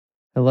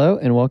Hello,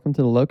 and welcome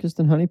to the Locust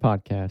and Honey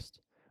podcast.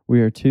 We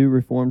are two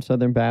Reformed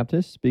Southern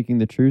Baptists speaking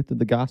the truth of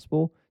the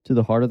gospel to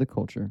the heart of the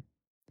culture.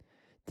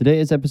 Today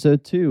is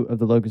episode 2 of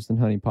the Locust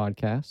and Honey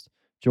podcast.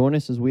 Join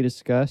us as we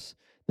discuss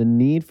the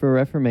need for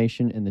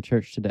reformation in the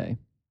church today.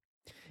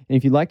 And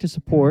if you'd like to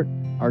support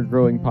our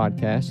growing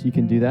podcast, you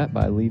can do that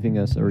by leaving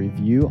us a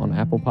review on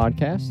Apple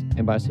Podcasts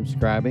and by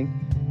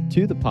subscribing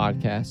to the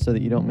podcast so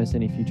that you don't miss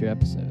any future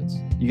episodes.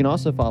 You can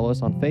also follow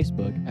us on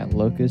Facebook at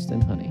Locust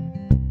and Honey.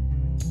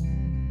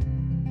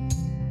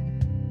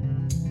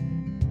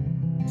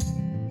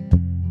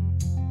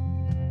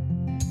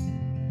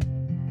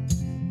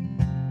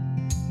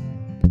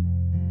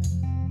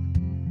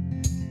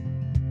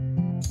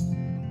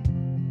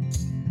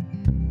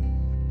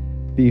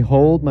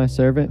 Behold my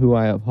servant who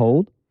I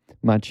uphold,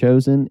 my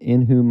chosen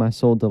in whom my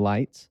soul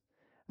delights.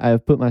 I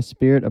have put my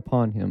spirit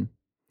upon him.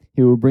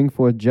 He will bring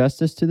forth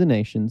justice to the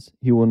nations.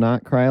 He will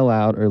not cry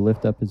aloud or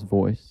lift up his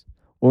voice,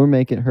 or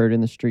make it heard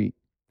in the street.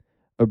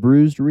 A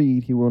bruised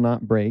reed he will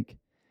not break,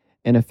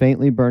 and a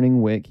faintly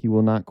burning wick he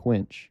will not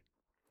quench.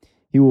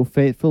 He will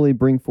faithfully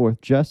bring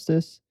forth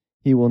justice.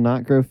 He will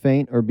not grow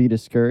faint or be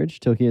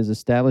discouraged till he has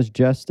established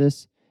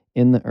justice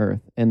in the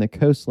earth, and the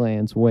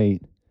coastlands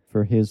wait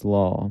for his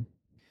law.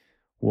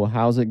 Well,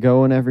 how's it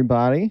going,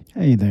 everybody?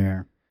 Hey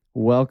there.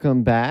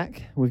 Welcome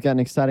back. We've got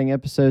an exciting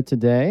episode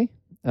today.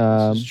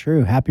 This is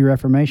true. Happy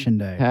Reformation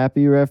Day.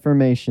 Happy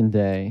Reformation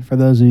Day. For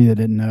those of you that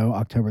didn't know,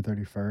 October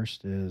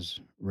 31st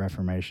is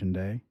Reformation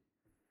Day.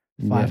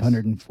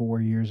 504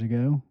 years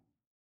ago,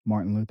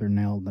 Martin Luther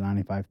nailed the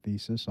 95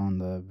 Thesis on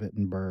the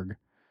Wittenberg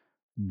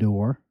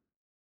door.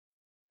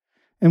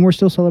 And we're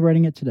still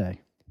celebrating it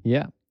today.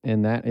 Yeah,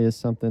 and that is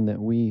something that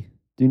we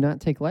do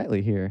not take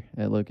lightly here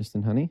at Locust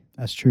and Honey.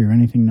 That's true.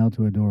 Anything nailed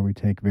to a door we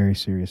take very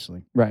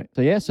seriously. Right.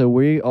 So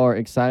we are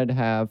excited to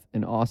have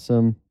an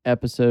awesome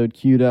episode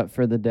queued up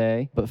for the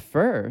day. But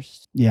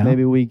first,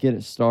 maybe we get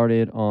it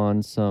started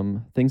on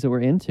some things that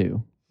we're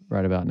into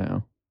right about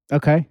now.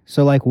 Okay.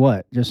 So like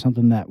what? Just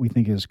something that we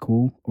think is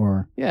cool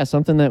or? Yeah,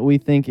 something that we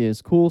think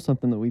is cool,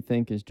 something that we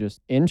think is just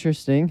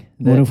interesting.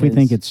 What if we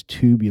think it's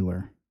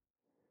tubular?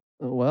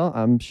 Well,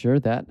 I'm sure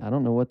that, I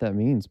don't know what that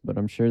means, but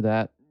I'm sure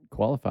that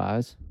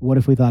qualifies. What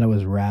if we thought it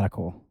was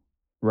radical?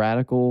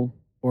 Radical.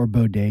 Or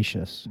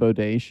bodacious?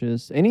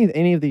 Bodacious.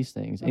 Any of these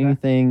things. Okay.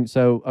 Anything.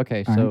 So,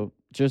 okay, all so right.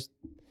 Just,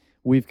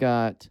 we've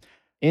got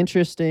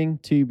interesting,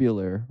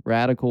 tubular,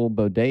 radical,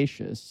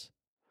 bodacious.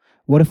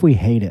 What if we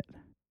hate it?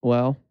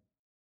 Well,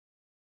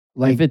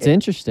 like if it's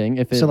interesting,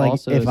 if it so like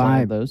also is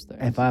all of those things.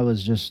 If I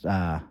was just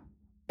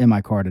in my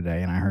car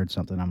today and I heard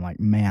something, I'm like,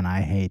 man, I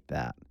hate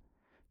that.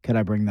 Could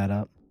I bring that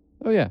up?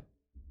 Oh, yeah.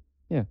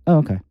 Yeah. Oh,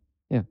 okay.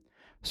 Yeah.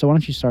 So why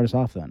don't you start us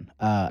off then?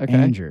 Okay.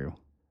 Andrew.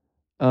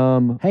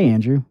 Hey,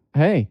 Andrew.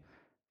 Hey.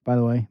 By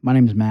the way, my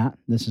name is Matt.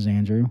 This is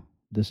Andrew.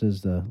 This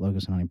is the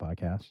Locust and Honey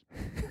podcast.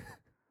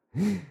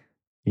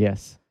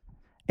 Yes.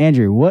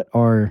 Andrew, what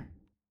are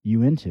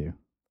you into?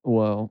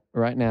 Well,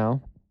 right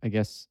now, I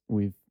guess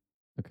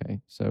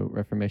so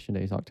Reformation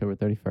Day is October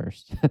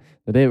 31st.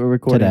 The day we're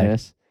recording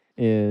this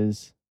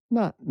is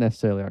not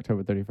necessarily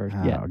October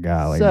 31st yet. Oh,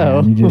 golly,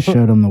 man. You just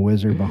showed him the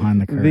wizard behind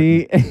the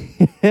curtain.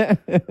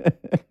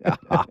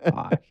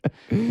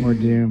 We're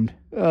doomed.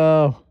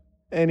 Oh,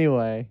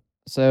 anyway.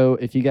 So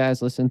if you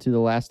guys listened to the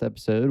last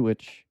episode,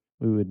 which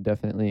we would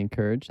definitely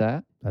encourage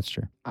that. That's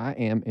true. I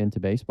am into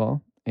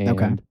baseball,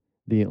 and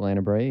the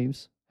Atlanta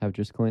Braves have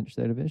just clinched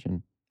their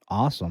division.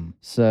 Awesome.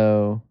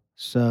 So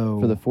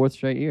for the 4th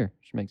straight year,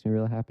 which makes me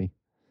really happy.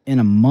 In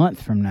a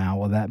month from now,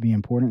 will that be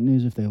important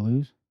news if they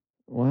lose?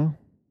 Well,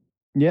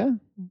 yeah,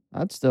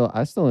 I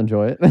still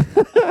enjoy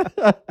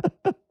it.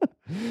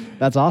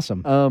 That's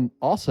awesome.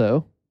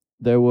 Also,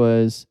 there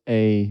was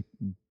a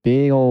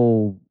big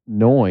old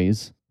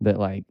noise that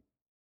like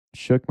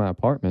shook my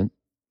apartment.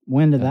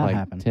 When did that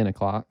happen? 10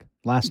 o'clock.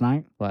 Last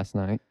night? Last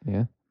night,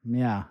 yeah.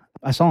 Yeah.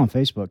 I saw on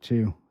Facebook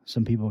too,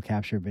 some people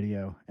capture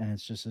video and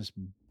it's just this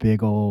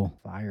big old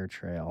fire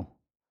trail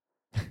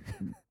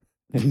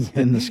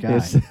in the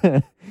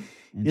sky.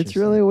 It's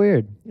really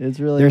weird. It's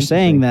really They're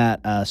saying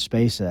that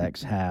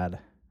SpaceX had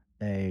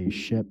a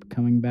ship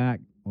coming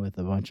back with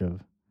a bunch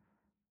of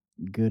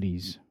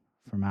goodies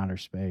from outer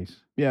space.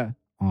 Yeah.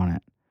 On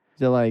it.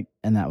 So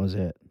and that was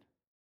it.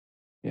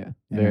 Yeah.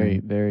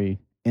 Very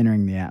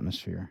entering the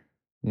atmosphere.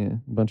 Yeah, a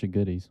bunch of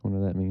goodies. Wonder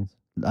what that means.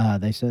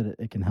 They said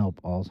it can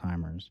help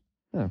Alzheimer's.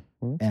 Oh,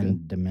 well, that's and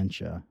good.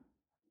 Dementia.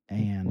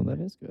 And well,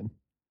 that is good.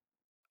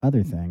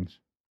 Other things.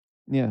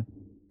 Yeah.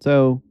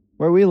 So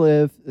where we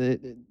live,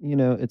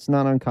 it's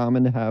not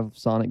uncommon to have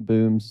sonic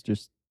booms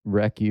just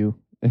wreck you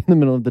in the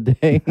middle of the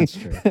day. That's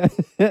true.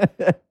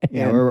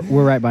 Yeah,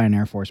 we're right by an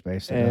Air Force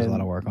base that does a lot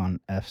of work on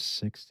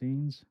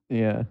F-16s.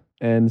 Yeah,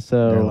 and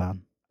so they're loud.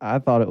 I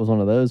thought it was one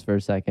of those for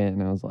a second,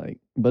 and I was like,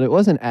 but it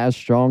wasn't as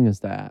strong as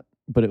that.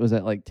 But it was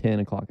at like 10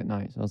 o'clock at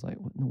night. So I was like,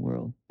 what in the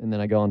world? And then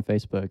I go on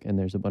Facebook, and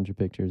there's a bunch of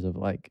pictures of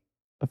like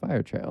a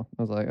fire trail.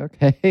 I was like,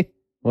 okay,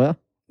 well.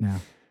 Yeah,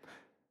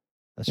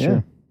 that's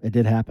true. It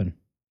did happen.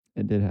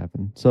 It did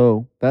happen.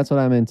 So that's what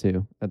I'm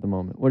into at the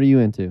moment. What are you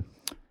into?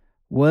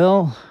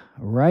 Well,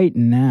 right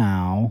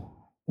now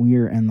we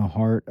are in the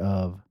heart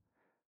of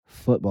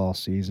football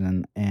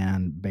season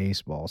and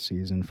baseball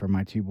season for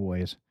my two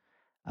boys.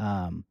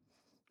 Um,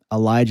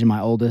 Elijah, my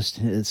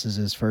oldest, this is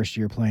his first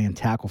year playing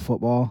tackle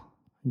football.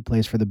 He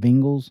plays for the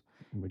Bengals,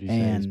 Would you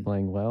say he's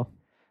playing well?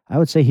 I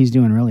would say he's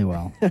doing really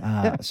well.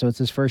 So it's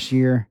his first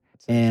year,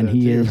 and so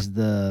he too. is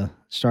the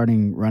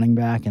starting running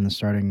back and the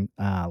starting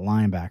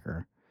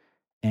linebacker.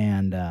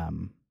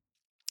 And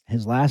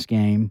his last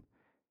game,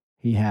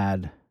 he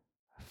had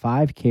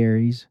 5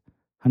 carries,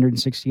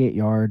 168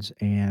 yards,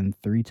 and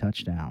 3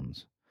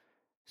 touchdowns.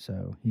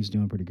 So he's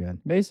doing pretty good.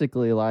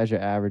 Basically,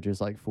 Elijah averages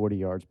like 40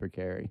 yards per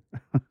carry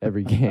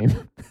every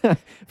game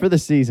for the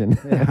season.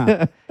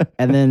 Yeah.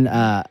 And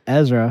then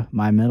Ezra,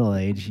 my middle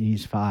age,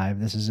 he's 5.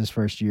 This is his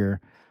first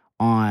year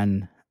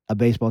on a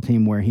baseball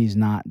team where he's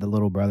not the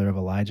little brother of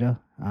Elijah.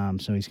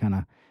 So he's kind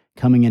of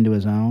coming into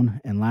his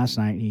own. And last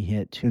night he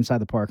hit 2 inside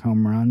the park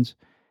home runs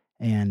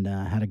and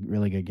had a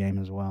really good game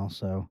as well.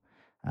 So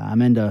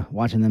I'm into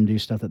watching them do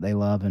stuff that they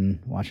love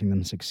and watching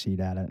them succeed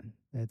at it.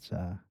 It's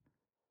a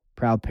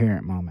proud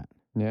parent moment.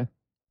 Yeah.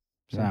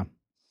 So,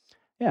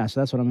 yeah, so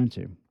that's what I'm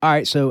into. All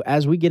right, so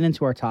as we get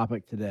into our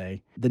topic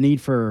today, the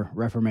need for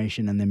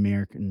reformation in the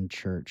American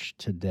church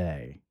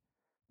today.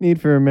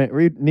 Need for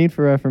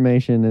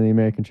reformation in the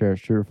American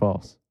church, true or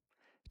false?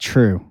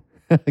 True.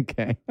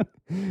 Okay.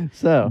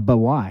 So, but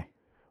why?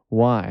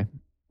 Why?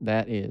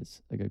 That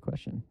is a good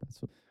question.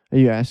 Are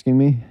you asking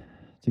me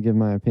to give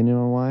my opinion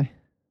on why?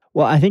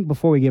 Well, I think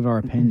before we give our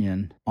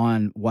opinion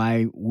on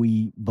why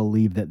we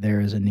believe that there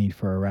is a need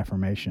for a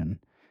reformation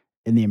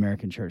in the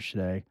American church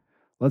today,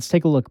 let's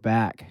take a look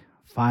back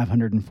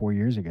 504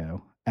 years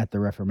ago at the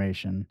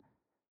Reformation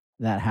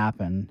that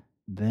happened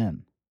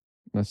then.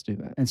 Let's do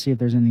that. And see if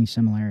there's any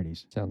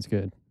similarities. Sounds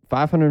good.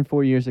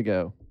 504 years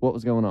ago, what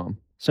was going on?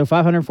 So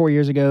 504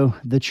 years ago,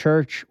 the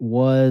church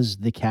was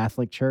the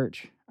Catholic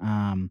Church.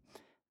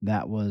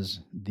 That was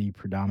the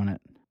predominant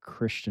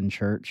Christian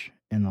church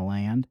in the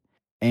land.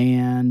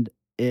 And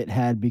it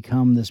had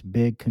become this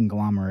big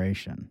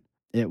conglomeration.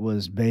 It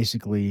was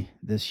basically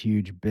this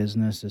huge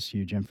business, this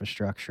huge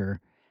infrastructure.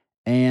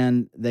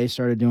 And they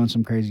started doing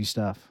some crazy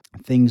stuff.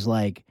 Things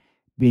like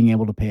being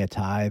able to pay a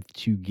tithe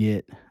to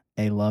get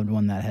a loved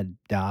one that had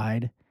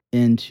died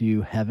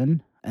into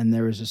heaven. And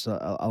there was just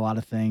a lot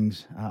of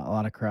things, a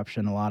lot of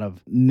corruption, a lot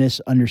of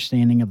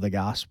misunderstanding of the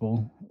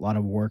gospel, a lot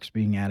of works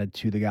being added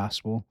to the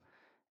gospel.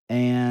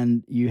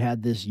 And you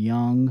had this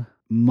young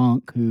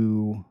monk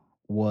who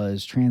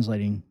was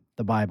translating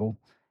the Bible.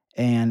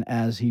 And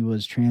as he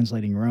was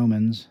translating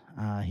Romans,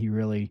 he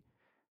really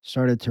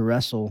started to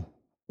wrestle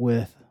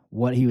with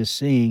what he was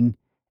seeing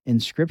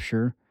in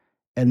Scripture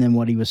and then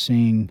what he was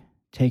seeing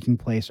taking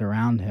place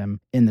around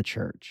him in the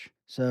church.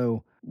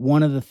 So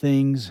one of the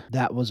things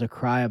that was a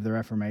cry of the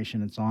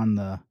Reformation, it's on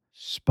the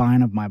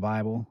spine of my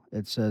Bible.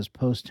 It says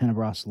post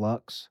tenebras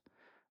lux,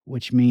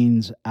 which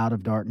means out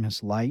of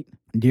darkness light.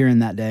 During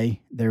that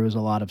day, there was a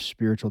lot of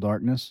spiritual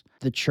darkness.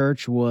 The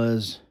church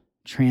was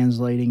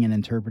translating and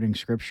interpreting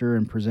Scripture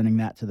and presenting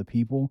that to the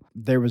people.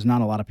 There was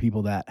not a lot of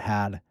people that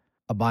had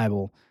a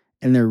Bible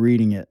and they're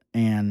reading it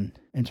and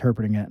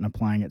interpreting it and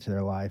applying it to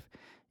their life.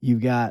 You've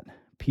got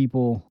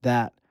people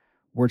that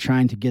were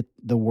trying to get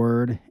the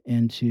word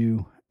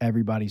into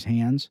everybody's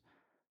hands,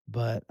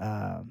 but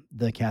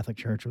the Catholic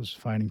Church was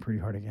fighting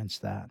pretty hard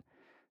against that.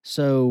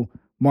 So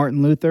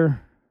Martin Luther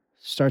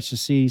starts to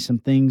see some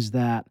things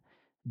that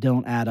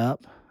don't add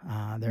up.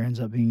 There ends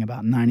up being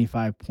about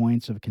 95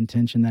 points of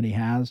contention that he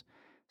has.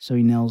 So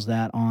he nails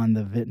that on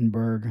the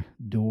Wittenberg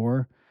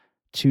door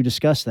to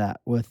discuss that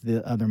with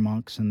the other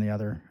monks and the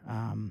other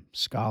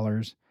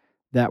scholars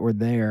that were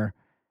there.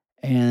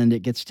 And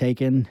it gets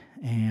taken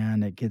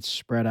and it gets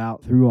spread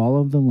out through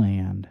all of the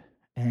land.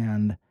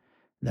 And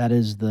that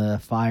is the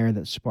fire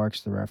that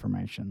sparks the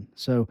Reformation.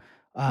 So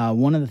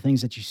one of the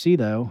things that you see,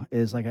 though,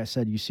 is, like I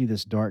said, you see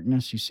this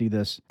darkness, you see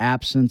this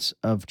absence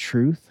of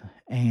truth,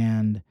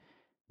 and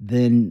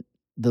then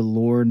the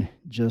Lord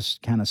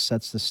just kind of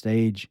sets the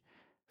stage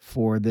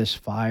for this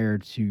fire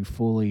to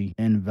fully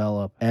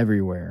envelop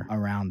everywhere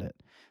around it.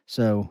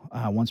 So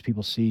once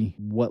people see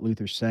what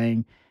Luther's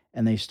saying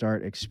and they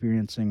start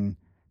experiencing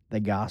the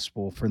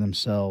gospel for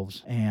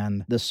themselves,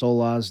 and the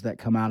solas that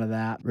come out of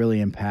that really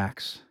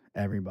impacts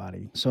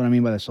everybody. So what I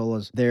mean by the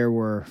solas, there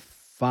were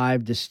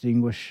 5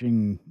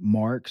 distinguishing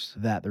marks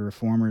that the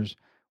reformers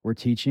were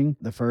teaching.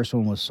 The first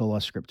one was sola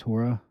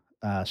scriptura,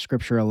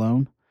 Scripture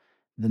alone.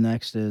 The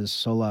next is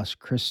solas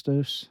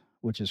Christus,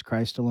 which is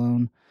Christ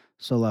alone.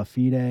 Sola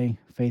fide,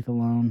 faith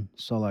alone.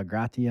 Sola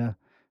gratia,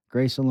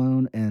 grace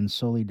alone. And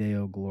soli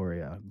Deo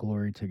gloria,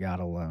 glory to God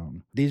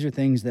alone. These are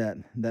things that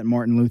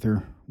Martin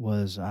Luther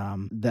was,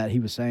 that he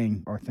was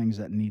saying are things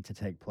that need to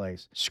take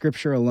place.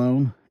 Scripture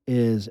alone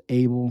is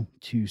able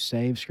to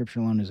save.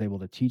 Scripture alone is able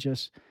to teach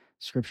us.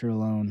 Scripture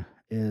alone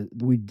is,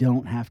 we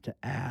don't have to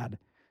add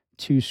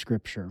to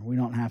Scripture. We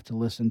don't have to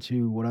listen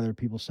to what other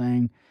people are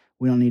saying.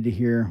 We don't need to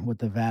hear what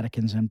the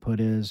Vatican's input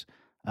is.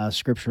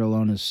 Scripture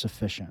alone is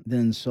sufficient.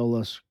 Then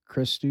solus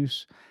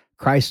Christus,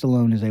 Christ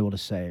alone is able to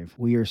save.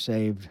 We are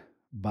saved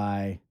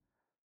by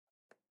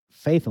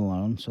faith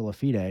alone, sola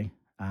fide,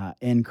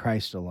 in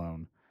Christ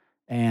alone.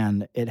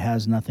 And it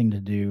has nothing to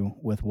do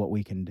with what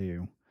we can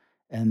do.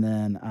 And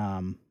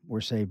then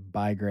we're saved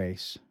by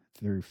grace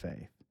through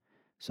faith.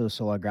 So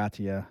sola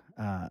gratia,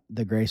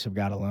 the grace of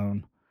God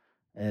alone,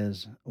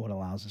 is what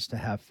allows us to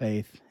have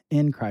faith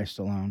in Christ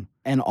alone.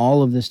 And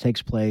all of this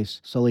takes place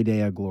soli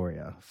deo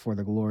gloria, for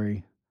the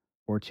glory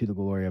or to the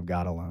glory of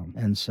God alone.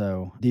 And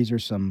so these are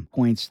some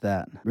points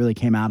that really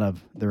came out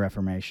of the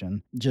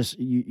Reformation. Just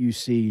you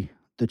see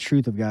the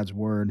truth of God's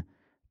word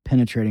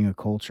penetrating a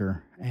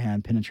culture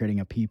and penetrating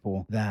a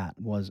people that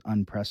was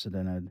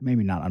unprecedented.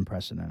 Maybe not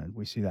unprecedented.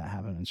 We see that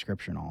happen in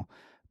Scripture and all.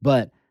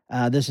 But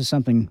this is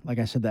something, like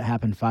I said, that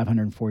happened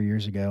 504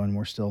 years ago, and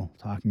we're still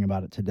talking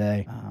about it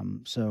today.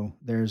 So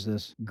there's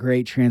this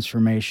great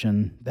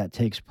transformation that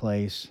takes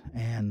place,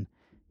 and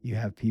you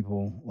have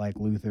people like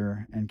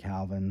Luther and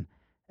Calvin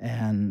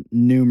and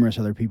numerous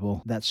other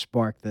people that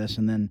spark this.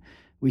 And then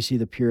we see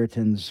the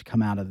Puritans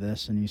come out of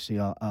this, and you see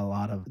a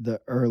lot of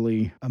the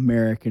early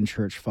American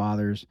church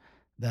fathers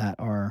that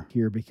are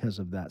here because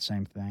of that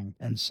same thing.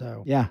 And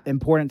so, yeah,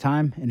 important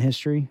time in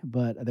history,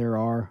 but there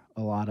are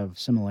a lot of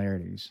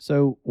similarities.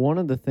 So one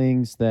of the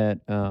things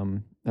that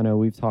I know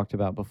we've talked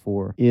about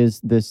before is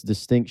this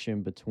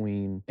distinction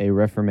between a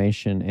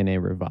Reformation and a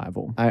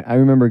revival. I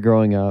remember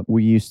growing up,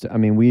 we used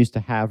to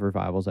have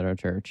revivals at our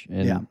church,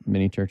 and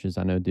many churches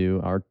I know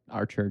do.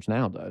 Our church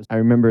now does. I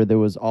remember there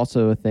was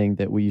also a thing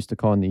that we used to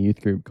call in the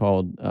youth group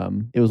called,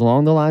 it was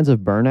along the lines of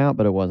burnout,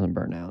 but it wasn't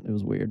burnout. It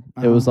was weird.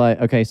 It was like,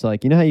 okay, so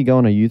like, you know how you go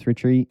on a youth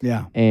retreat?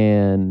 Yeah.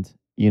 And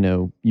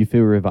you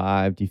feel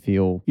revived,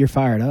 you're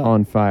fired up,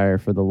 on fire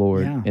for the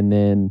Lord. Yeah. And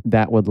then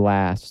that would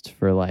last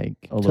for like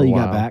a little while. Until you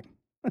got back.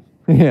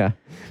 Yeah,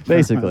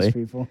 basically. Most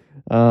people.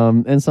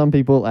 And some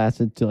people it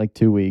lasted to like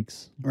 2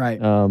 weeks. Right.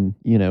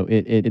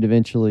 It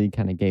eventually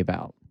kind of gave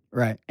out.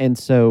 Right. And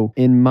so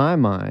in my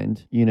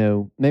mind,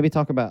 maybe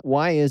talk about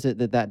why is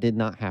it that did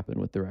not happen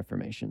with the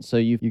Reformation? So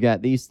you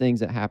got these things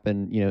that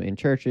happen, in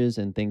churches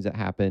and things that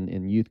happen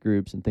in youth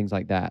groups and things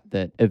like that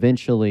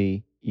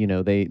eventually,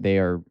 they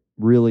are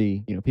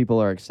really, people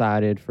are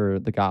excited for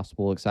the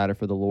gospel, excited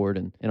for the Lord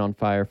and on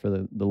fire for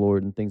the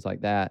Lord and things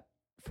like that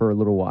for a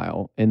little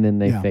while, and then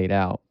they fade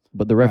out.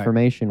 But the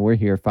Reformation, we're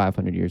here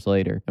 500 years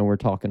later, and we're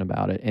talking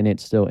about it, and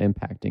it's still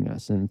impacting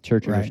us, and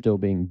churches are still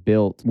being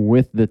built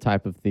with the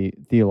type of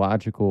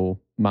theological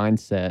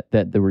mindset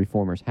that the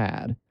Reformers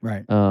had.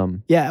 Right.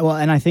 Yeah. Well,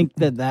 and I think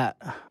I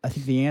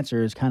think the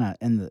answer is kind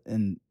of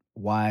in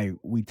why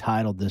we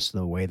titled this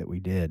the way that we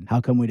did. How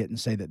come we didn't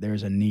say that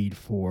there's a need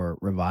for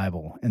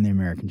revival in the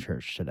American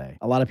church today?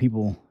 A lot of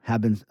people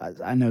have been.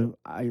 I know.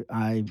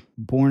 I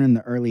born in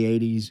the early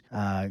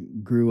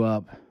 '80s, grew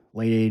up.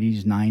 Late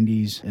 80s,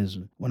 90s is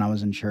when I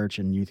was in church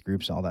and youth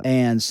groups, all that.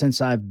 And since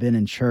I've been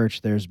in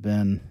church, there's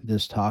been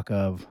this talk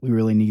of, we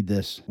really need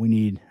this. We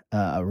need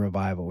a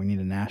revival. We need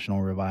a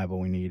national revival.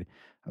 We need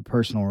a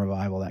personal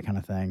revival, that kind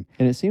of thing.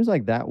 And it seems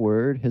like that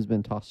word has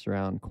been tossed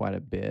around quite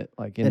a bit,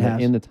 like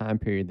in the time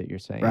period that you're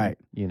saying. Right.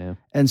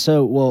 And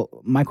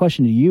so, my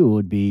question to you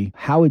would be,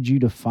 what would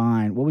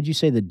you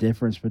say the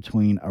difference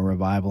between a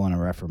revival and a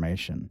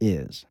Reformation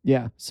is?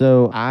 Yeah.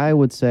 So I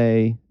would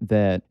say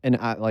that, and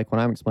I like when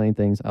I'm explaining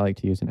things, I like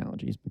to use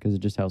analogies because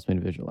it just helps me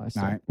to visualize.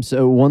 All right.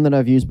 So one that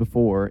I've used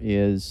before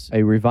is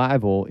a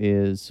revival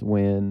is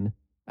when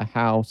a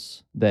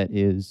house that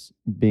has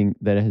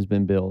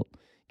been built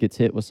gets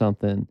hit with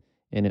something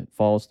and it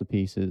falls to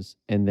pieces,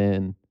 and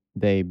then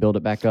they build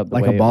it back up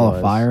like a ball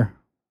of fire?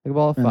 Like a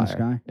ball of in fire the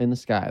sky? In the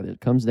sky that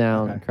comes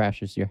down and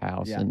crashes your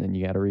house, and then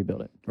you got to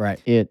rebuild it.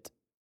 Right. It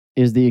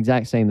is the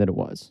exact same that it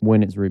was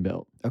when it's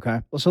rebuilt.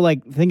 Okay. Well, so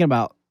like thinking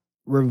about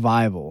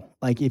revival,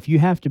 like if you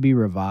have to be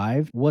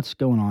revived, what's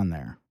going on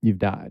there? You've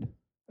died.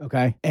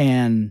 Okay.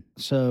 And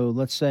so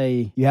let's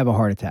say you have a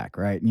heart attack,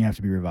 right? And you have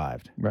to be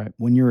revived. Right.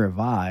 When you're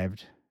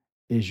revived,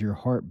 is your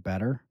heart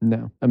better?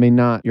 No. I mean,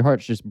 not your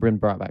heart's just been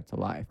brought back to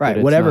life.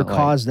 Right. Whatever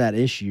caused that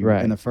issue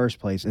in the first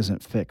place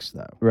isn't fixed,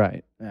 though.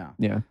 Right. Yeah.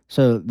 Yeah.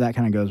 So that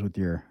kind of goes with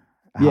your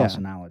house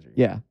analogy.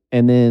 Yeah.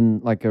 And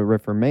then like a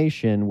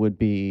Reformation would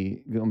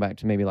be going back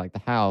to maybe like the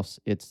house.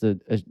 It's a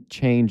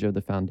change of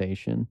the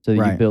foundation so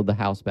that you build the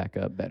house back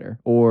up better.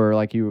 Or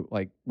like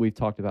we've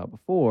talked about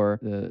before,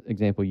 the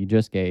example you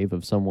just gave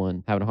of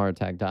someone having a heart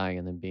attack, dying,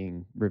 and then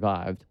being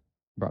revived,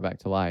 brought back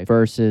to life,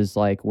 versus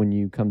like when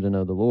you come to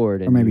know the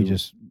Lord, and or maybe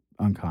just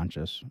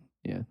unconscious.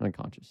 Yeah,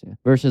 unconscious. Yeah.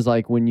 Versus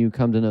like when you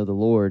come to know the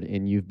Lord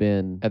and you've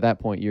been at that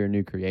point, you're a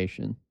new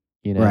creation.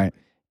 Right.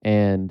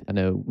 And I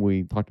know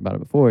we talked about it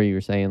before. You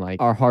were saying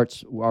like our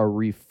hearts are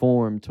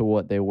reformed to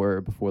what they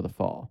were before the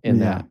fall.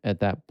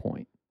 At that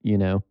point,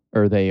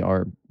 or they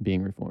are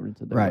being reformed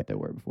into what they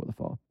were before the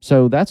fall.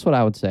 So that's what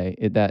I would say.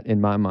 That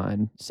in my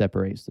mind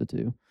separates the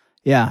two.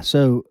 Yeah.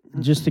 So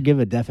just to give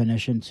a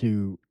definition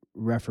to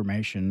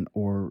Reformation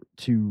or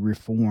to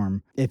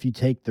reform, if you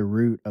take the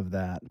root of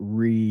that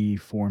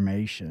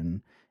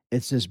reformation,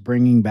 it's just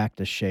bringing back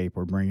to shape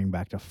or bringing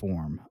back to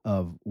form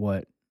of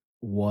what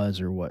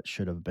was or what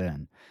should have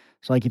been.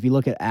 So like if you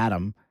look at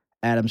Adam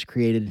Adam's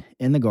created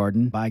in the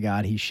garden by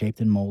God. He's shaped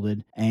and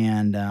molded,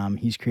 and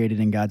he's created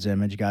in God's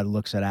image. God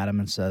looks at Adam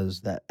and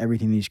says that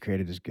everything he's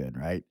created is good,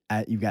 right?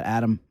 You've got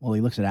Adam. Well,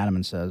 he looks at Adam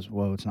and says,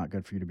 whoa, it's not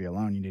good for you to be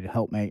alone. You need a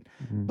helpmate.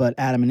 Mhm. But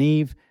Adam and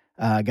Eve,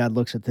 God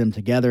looks at them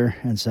together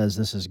and says,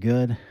 this is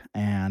good.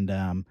 And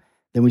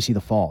then we see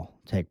the fall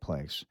take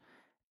place.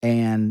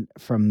 And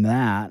from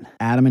that,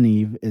 Adam and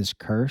Eve is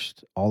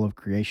cursed. All of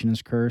creation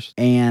is cursed.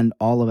 And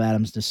all of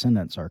Adam's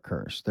descendants are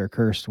cursed. They're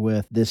cursed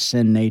with this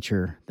sin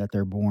nature that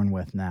they're born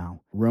with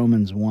now.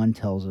 Romans 1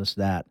 tells us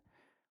that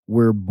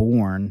we're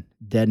born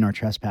dead in our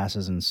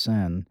trespasses and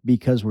sin.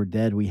 Because we're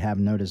dead, we have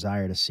no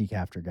desire to seek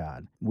after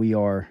God. We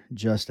are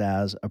just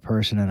as a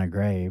person in a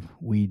grave.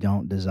 We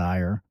don't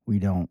desire, we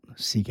don't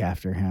seek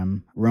after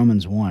him.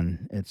 Romans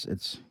 1,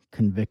 it's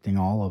convicting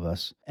all of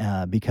us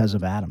because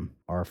of Adam,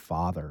 our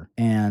father.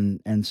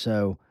 And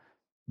so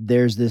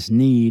there's this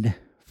need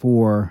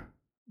for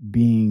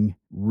being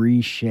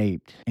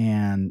reshaped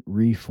and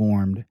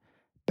reformed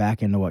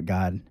back into what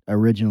God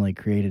originally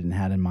created and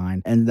had in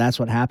mind. And that's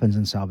what happens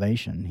in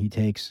salvation. He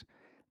takes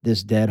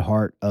this dead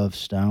heart of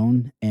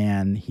stone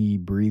and he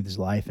breathes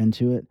life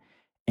into it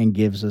and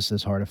gives us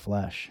this heart of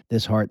flesh,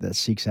 this heart that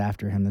seeks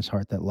after him, this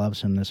heart that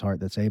loves him, this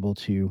heart that's able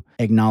to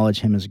acknowledge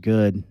him as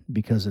good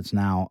because it's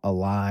now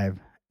alive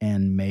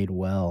and made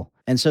well.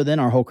 And so then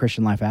our whole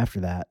Christian life after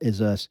that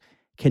is us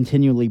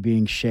continually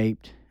being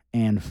shaped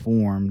and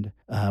formed.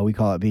 We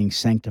call it being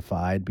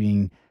sanctified,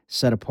 being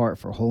set apart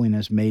for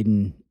holiness, made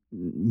in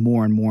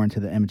more and more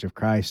into the image of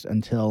Christ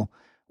until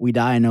we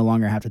die and no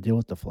longer have to deal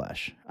with the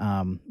flesh.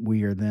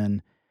 We are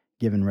then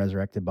given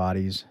resurrected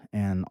bodies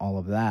and all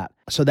of that.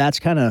 So that's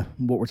kind of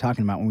what we're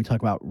talking about when we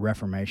talk about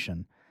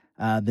Reformation.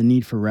 The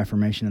need for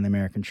Reformation in the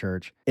American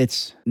church.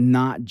 It's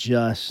not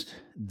just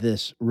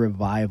this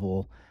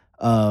revival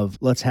of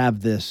let's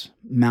have this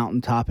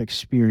mountaintop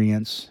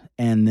experience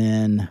and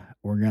then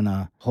we're going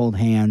to hold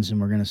hands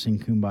and we're going to sing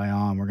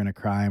Kumbaya and we're going to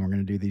cry and we're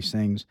going to do these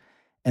things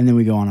and then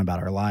we go on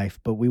about our life.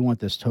 But we want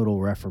this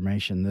total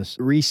reformation, this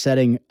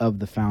resetting of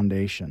the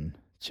foundation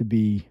to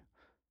be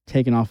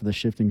taken off of the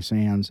shifting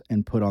sands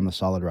and put on the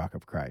solid rock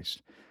of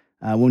Christ.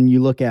 When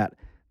you look at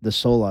the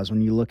solas,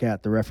 when you look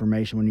at the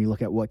Reformation, when you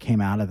look at what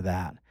came out of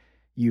that,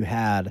 you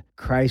had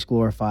Christ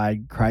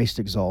glorified, Christ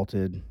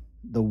exalted,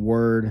 the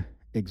Word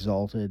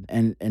exalted,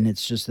 and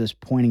it's just this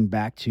pointing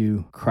back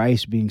to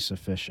Christ being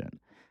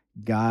sufficient,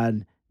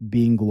 God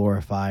being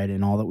glorified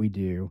in all that we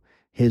do,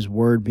 his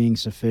Word being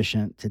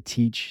sufficient to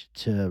teach,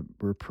 to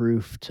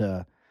reproof,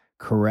 to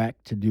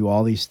correct, to do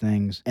all these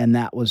things, and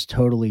that was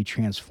totally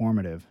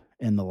transformative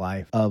in the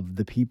life of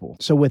the people.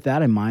 So with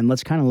that in mind,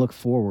 let's kind of look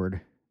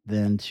forward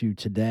then to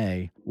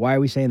today. Why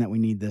are we saying that we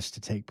need this to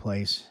take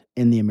place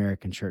in the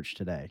American church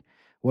today?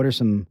 What are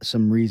some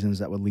reasons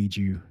that would lead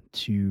you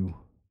to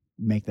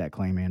make that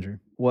claim, Andrew?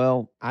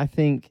 Well, I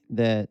think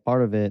that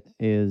part of it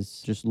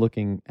is just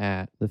looking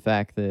at the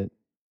fact that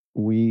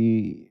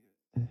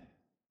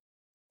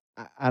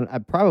I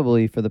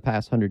probably for the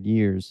past 100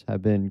 years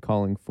have been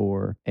calling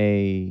for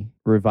a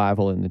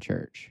revival in the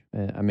church.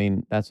 I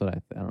mean, that's what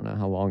I don't know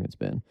how long it's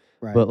been,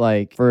 Right. but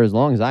like for as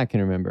long as I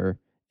can remember.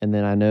 And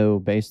then I know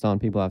based on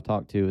people I've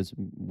talked to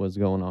was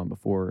going on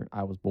before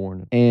I was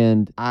born.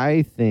 And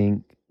I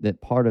think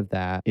that part of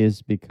that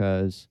is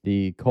because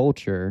the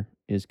culture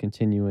is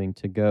continuing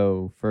to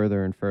go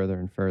further and further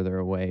and further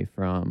away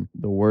from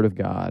the Word of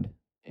God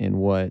and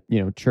what,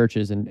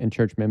 churches and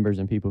church members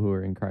and people who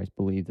are in Christ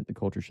believe that the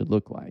culture should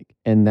look like.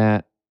 And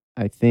that,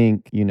 I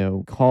think,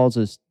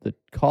 causes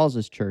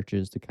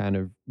churches to kind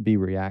of be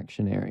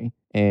reactionary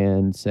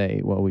and say,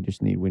 well, we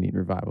need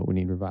revival, we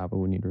need revival,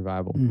 we need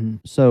revival. Mm-hmm.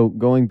 So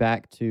going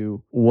back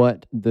to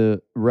what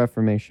the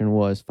Reformation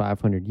was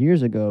 500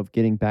 years ago, of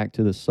getting back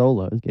to the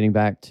solas, getting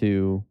back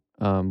to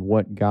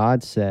what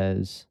God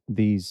says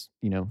these,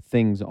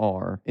 things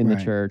are in the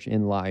church,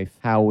 in life,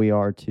 how we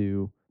are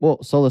to,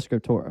 sola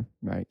scriptura,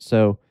 right?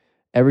 So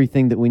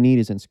everything that we need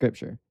is in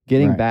Scripture.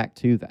 Getting back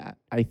to that,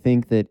 I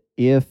think that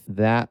if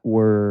that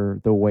were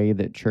the way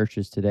that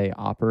churches today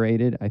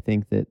operated, I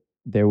think that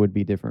there would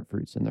be different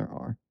fruits than there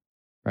are,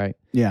 right?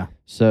 Yeah.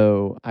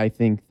 So I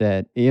think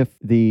that if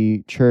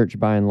the church,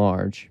 by and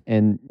large,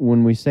 and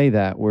when we say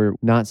that, we're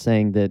not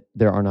saying that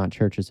there are not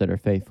churches that are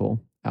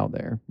faithful out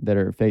there, that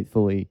are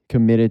faithfully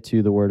committed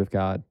to the Word of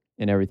God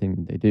in everything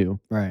that they do.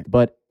 Right.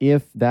 But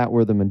if that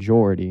were the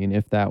majority, and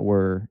if that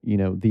were,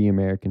 the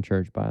American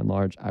church by and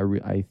large,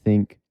 I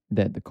think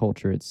that the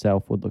culture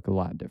itself would look a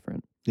lot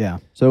different. Yeah.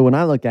 So when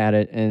I look at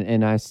it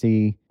and I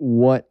see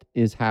what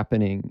is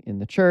happening in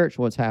the church,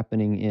 what's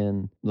happening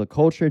in the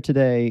culture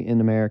today in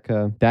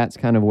America, that's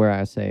kind of where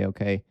I say,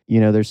 okay,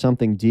 there's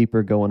something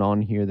deeper going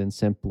on here than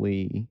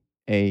simply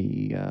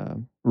a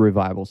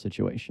revival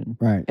situation.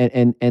 Right.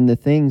 And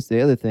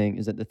the other thing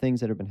is that the things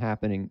that have been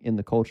happening in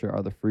the culture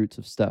are the fruits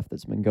of stuff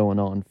that's been going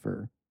on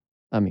for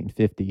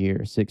 50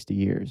 years, 60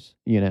 years,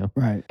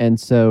 Right. And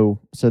so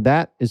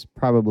that is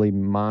probably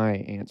my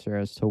answer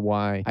as to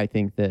why I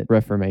think that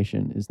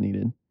Reformation is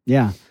needed.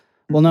 Yeah.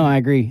 Well, no, I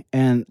agree,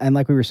 and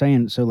like we were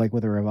saying, so like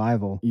with a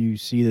revival, you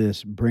see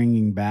this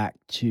bringing back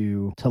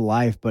to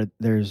life, but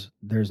there's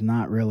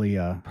not really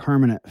a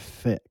permanent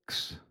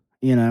fix,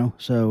 you know.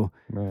 So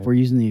if Right. we're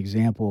using the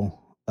example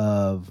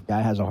of a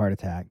guy has a heart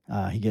attack,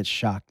 he gets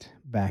shocked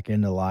back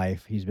into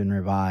life, he's been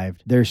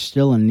revived. There's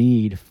still a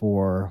need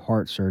for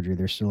heart surgery.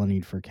 There's still a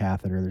need for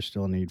catheter. There's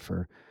still a need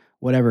for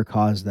whatever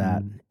caused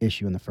that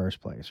issue in the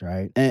first place,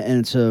 right?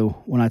 And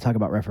so when I talk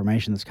about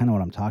reformation, that's kind of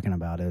what I'm talking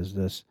about, is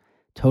this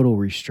total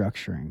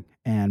restructuring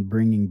and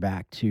bringing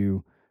back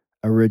to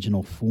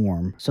original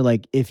form. So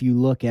like if you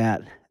look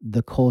at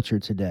the culture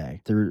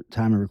today, the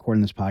time of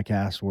recording this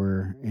podcast,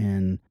 we're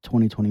in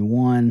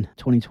 2021,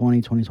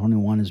 2020,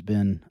 2021 has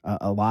been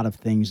a lot of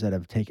things that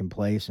have taken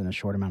place in a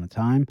short amount of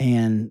time.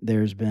 And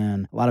there's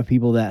been a lot of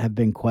people that have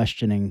been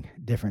questioning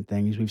different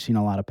things. We've seen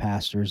a lot of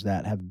pastors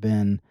that have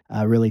been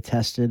really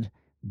tested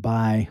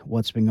by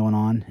what's been going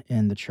on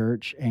in the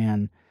church,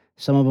 and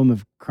some of them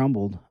have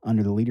crumbled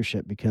under the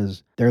leadership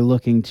because they're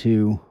looking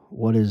to,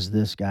 what is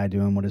this guy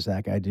doing? What is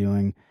that guy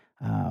doing?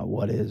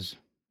 What is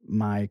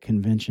my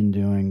convention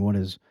doing? What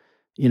is,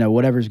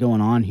 whatever's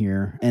going on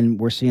here? And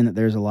we're seeing that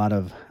there's a lot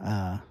of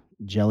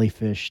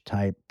jellyfish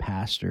type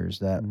pastors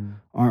that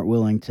aren't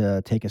willing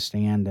to take a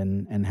stand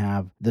and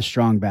have the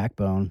strong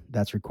backbone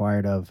that's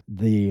required of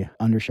the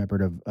under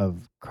shepherd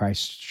of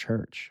Christ's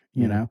church,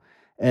 you know?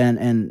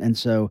 And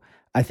so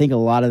I think a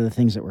lot of the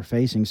things that we're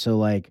facing, so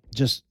like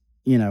just,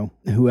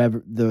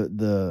 whoever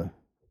the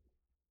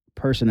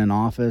person in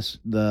office,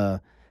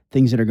 the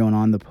things that are going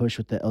on, the push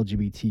with the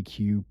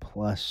LGBTQ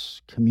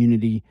plus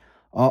community,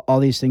 all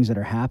these things that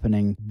are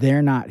happening,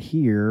 they're not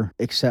here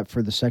except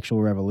for the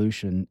sexual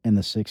revolution in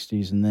the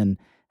 60s. And then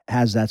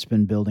as that's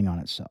been building on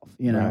itself,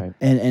 Right.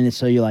 and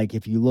so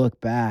if you look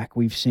back,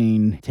 we've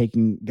seen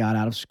taking God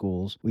out of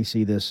schools. We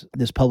see this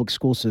public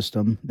school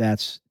system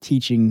that's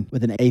teaching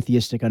with an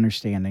atheistic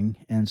understanding.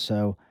 And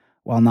so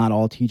while not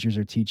all teachers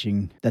are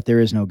teaching that there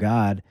is no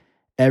God,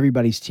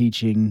 everybody's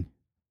teaching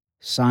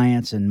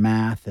science and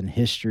math and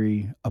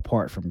history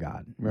apart from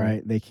God,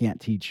 right? They can't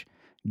teach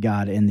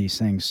God in these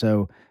things.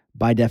 So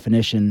by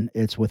definition,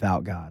 it's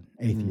without God,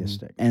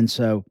 atheistic. And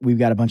so we've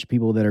got a bunch of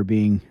people that are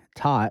being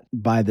taught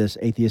by this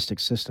atheistic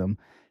system.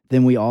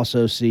 Then we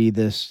also see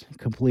this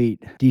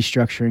complete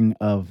destructuring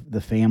of the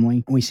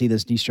family. We see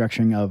this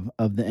destructuring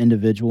of the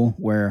individual,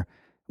 where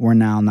we're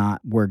now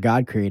not where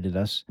God created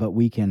us, but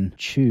we can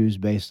choose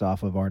based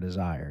off of our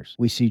desires.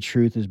 We see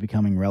truth as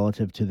becoming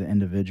relative to the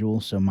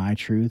individual. So my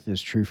truth is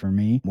true for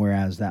me,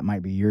 whereas that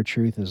might be your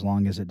truth as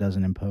long as it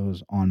doesn't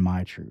impose on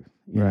my truth.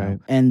 You know?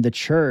 And the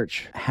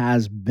church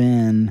has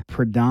been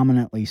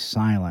predominantly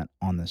silent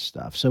on this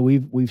stuff. So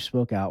we've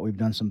spoke out, we've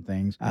done some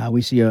things.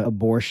 We see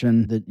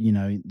abortion, that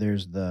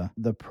there's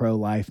the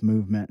pro-life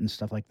movement and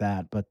stuff like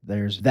that, but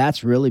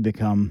that's really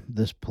become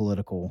this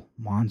political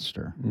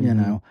monster,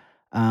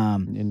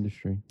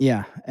 industry.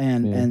 Yeah.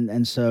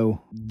 And so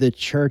the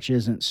church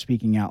isn't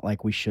speaking out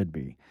like we should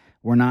be.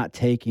 We're not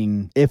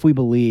taking, if we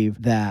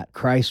believe that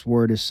Christ's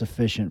word is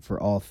sufficient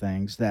for all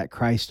things, that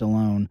Christ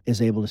alone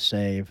is able to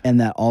save, and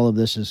that all of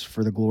this is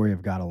for the glory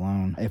of God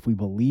alone, if we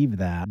believe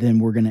that, then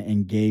we're going to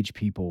engage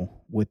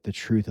people with the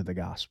truth of the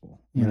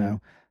gospel. You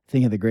know,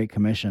 think of the Great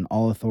Commission: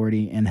 all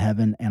authority in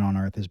heaven and on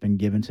earth has been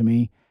given to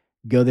me.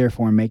 Go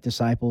therefore and make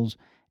disciples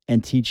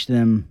and teach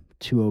them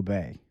to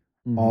obey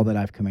all that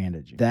I've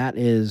commanded you. That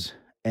is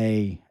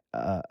a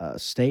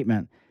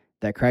statement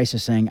that Christ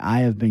is saying, I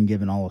have been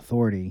given all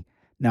authority.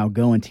 Now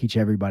go and teach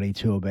everybody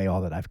to obey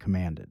all that I've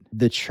commanded.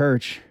 The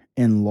church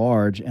in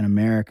large in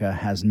America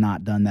has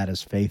not done that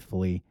as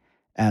faithfully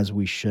as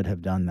we should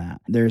have done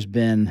that. There's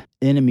been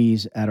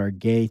enemies at our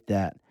gate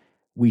that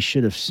we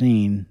should have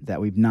seen that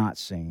we've not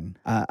seen.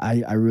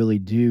 I really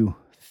do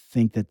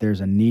think that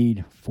there's a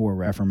need for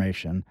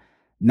reformation,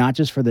 not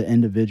just for the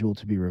individual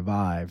to be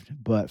revived,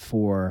 but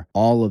for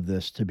all of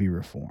this to be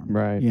reformed.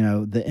 Right.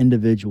 The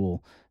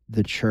individual,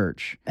 the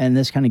church. And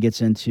this kind of gets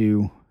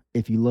into,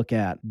 if you look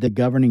at the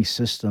governing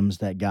systems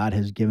that God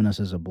has given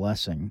us as a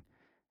blessing,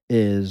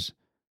 is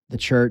the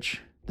church,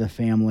 the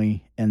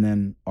family, and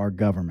then our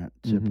government.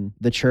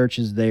 The church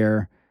is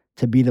there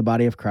to be the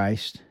body of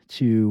Christ,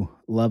 to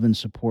love and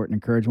support and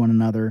encourage one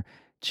another,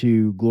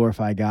 to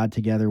glorify God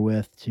together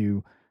with,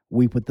 to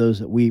weep with those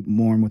that weep,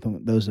 mourn with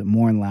those that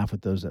mourn, laugh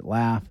with those that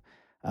laugh,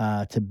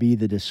 to be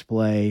the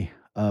display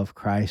of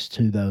Christ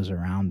to those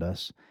around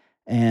us.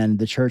 And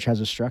the church has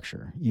a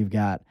structure. You've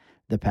got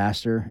the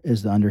pastor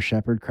is the under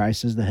shepherd,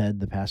 Christ is the head,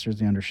 the pastor is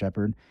the under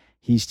shepherd.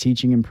 He's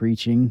teaching and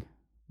preaching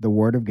the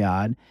word of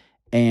God,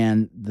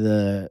 and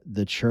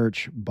the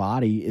church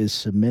body is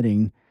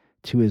submitting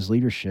to his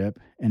leadership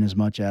in as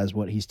much as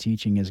what he's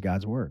teaching is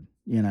God's word.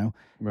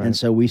 And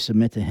so we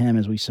submit to him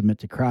as we submit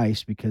to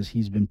Christ, because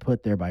he's been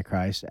put there by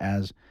Christ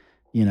as,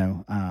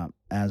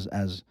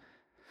 as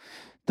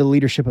the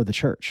leadership of the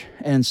church.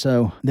 And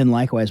so then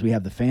likewise, we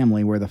have the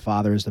family, where the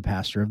father is the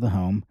pastor of the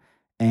home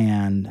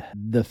and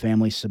the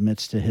family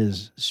submits to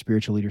his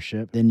spiritual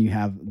leadership. Then you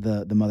have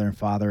the mother and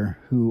father,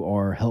 who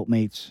are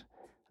helpmates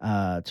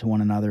to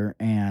one another,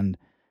 and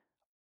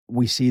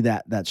we see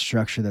that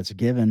structure that's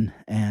given,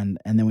 and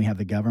then we have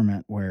the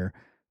government where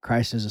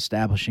Christ is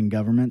establishing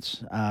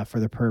governments for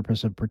the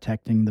purpose of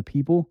protecting the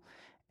people,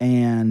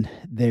 and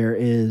there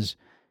is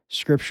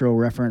scriptural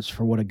reference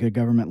for what a good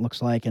government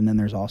looks like, and then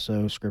there's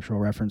also scriptural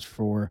reference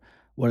for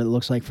what it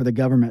looks like for the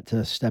government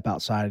to step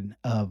outside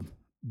of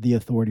the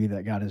authority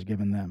that God has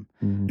given them.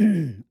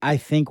 Mhm. I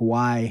think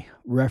why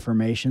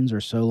reformations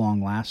are so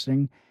long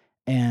lasting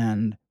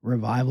and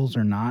revivals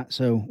are not.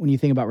 So when you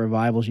think about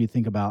revivals, you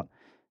think about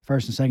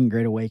first and second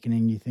Great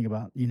Awakening, you think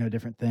about,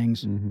 different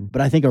things. Mhm.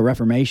 But I think a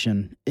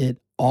reformation,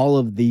 all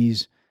of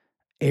these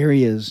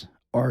areas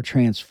are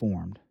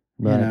transformed.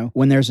 Right.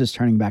 When there's this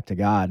turning back to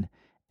God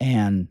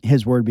and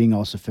his word being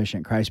all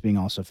sufficient, Christ being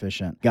all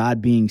sufficient,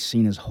 God being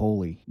seen as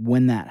holy,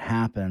 when that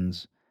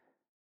happens,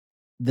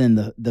 then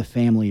the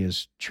family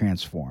is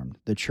transformed,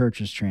 the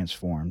church is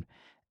transformed,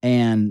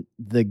 and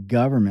the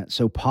government.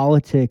 So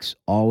politics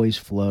always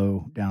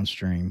flow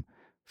downstream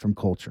from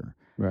culture.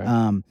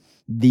 Right.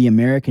 The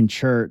American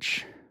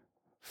church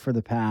for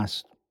the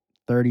past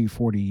 30,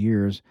 40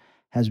 years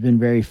has been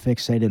very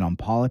fixated on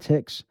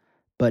politics,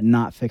 but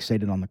not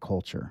fixated on the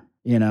culture,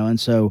 and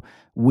so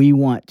we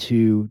want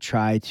to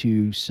try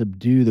to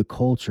subdue the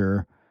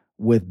culture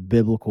with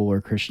biblical or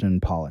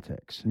Christian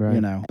politics,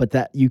 Right. but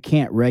that you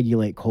can't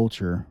regulate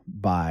culture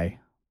by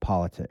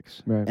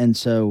politics. Right. And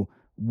so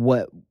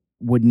what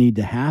would need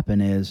to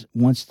happen is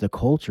once the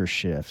culture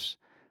shifts,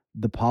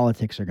 the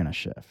politics are going to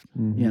shift.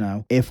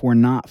 Mhm. If we're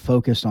not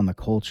focused on the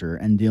culture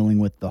and dealing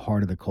with the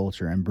heart of the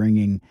culture and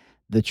bringing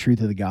the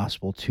truth of the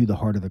gospel to the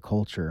heart of the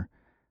culture,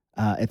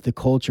 if the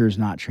culture is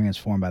not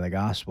transformed by the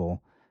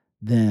gospel,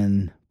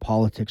 then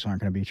politics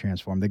aren't going to be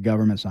transformed. The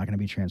government's not going to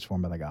be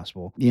transformed by the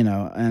gospel,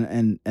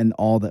 and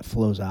all that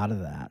flows out of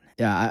that.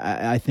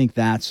 Yeah, I think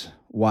that's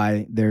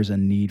why there's a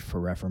need for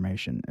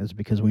reformation, is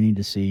because we need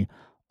to see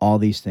all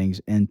these things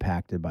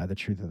impacted by the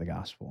truth of the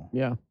gospel.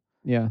 Yeah.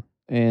 Yeah.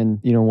 And,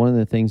 one of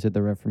the things that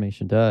the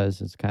Reformation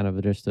does is kind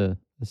of just a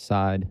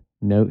side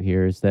note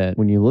here is that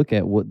when you look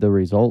at what the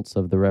results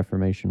of the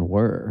Reformation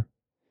were,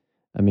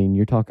 I mean,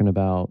 you're talking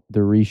about the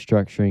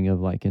restructuring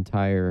of like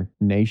entire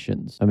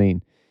nations. I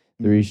mean,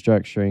 the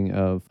restructuring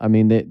of,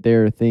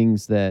 there are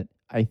things that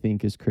I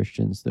think as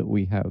Christians that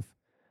we have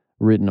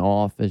written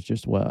off as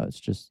just, well, it's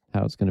just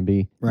how it's going to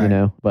be,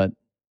 Right. But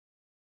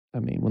I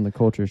mean, when the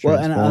culture is Well,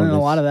 transformed, and a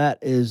lot of that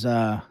is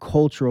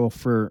cultural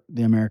for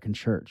the American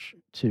church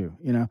too.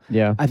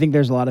 yeah. I think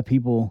there's a lot of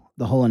people.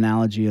 The whole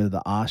analogy of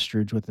the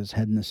ostrich with his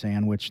head in the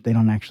sand, which they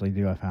don't actually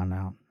do. I found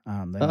out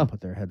they Oh. don't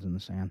put their heads in the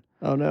sand.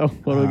 Oh no,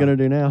 what are we gonna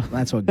do now?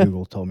 That's what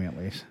Google told me at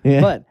least.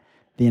 Yeah. But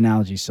the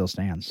analogy still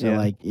stands. So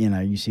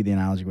Yeah. you see the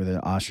analogy where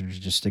the ostrich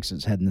just sticks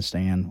its head in the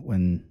sand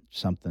when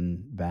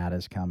something bad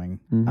is coming.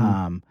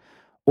 Mhm.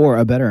 Or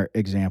a better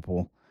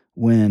example,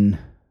 when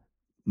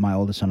my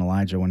oldest son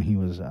Elijah, when he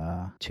was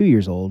 2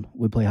 years old,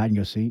 would play hide and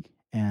go seek,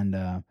 and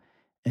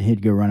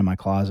he'd go run in my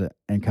closet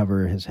and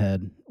cover his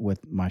head with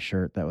my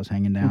shirt that was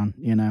hanging down,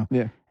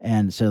 Yeah.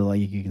 and so like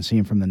you can see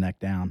him from the neck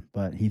down,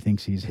 but he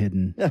thinks he's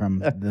hidden from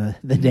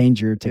the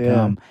danger to Yeah.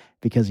 come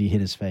because he hit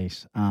his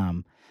face.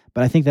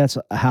 But I think that's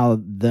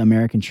how the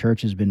American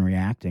church has been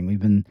reacting. We've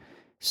been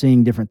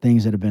seeing different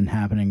things that have been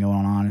happening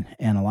going on,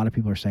 and a lot of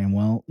people are saying,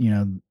 well,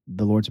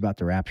 the Lord's about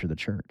to rapture the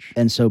church,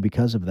 and so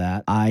because of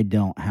that, I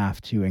don't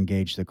have to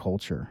engage the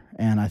culture,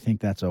 and I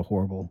think that's a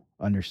horrible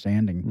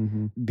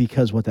understanding, Mhm.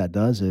 because what that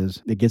does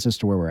is it gets us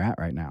to where we're at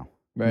right now.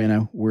 Right.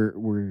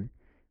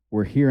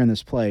 We're here in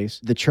this place.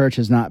 The church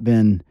has not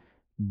been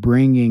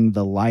bringing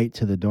the light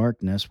to the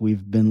darkness.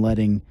 We've been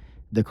letting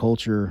the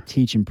culture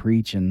teach and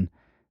preach and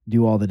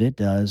do all that it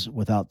does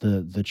without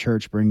the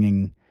church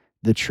bringing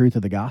the truth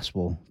of the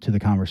gospel to the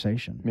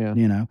conversation.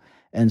 Yeah.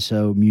 And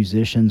so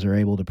musicians are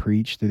able to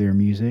preach through their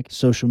music.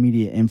 Social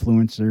media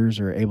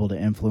influencers are able to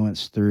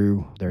influence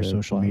through their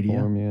social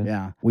platform, media.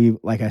 yeah. We,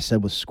 like I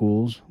said, with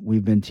schools,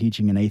 we've been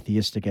teaching an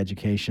atheistic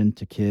education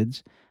to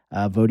kids.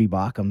 Vodi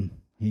Bakum,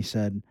 he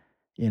said,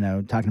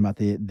 talking about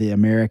the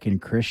American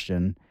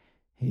Christian,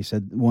 he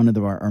said one of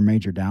our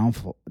major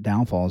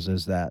downfalls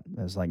is that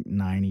there's like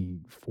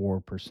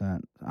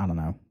 94%, I don't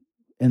know,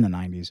 in the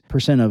 90s,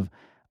 percent of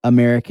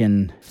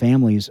American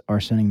families are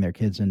sending their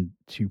kids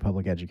into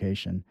public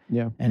education.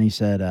 Yeah. And he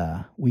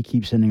said, we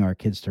keep sending our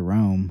kids to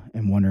Rome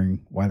and wondering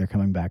why they're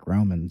coming back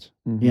Romans.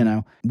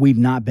 Mhm. We've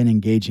not been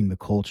engaging the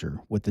culture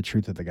with the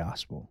truth of the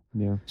gospel.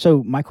 Yeah.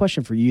 So my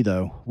question for you,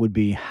 though, would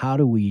be, how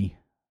do we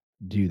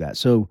do that?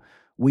 So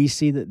we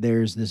see that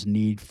there's this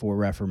need for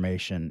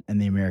reformation in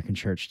the American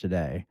church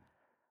today.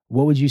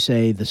 What would you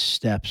say the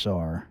steps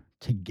are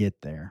to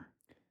get there?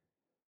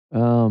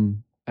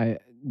 I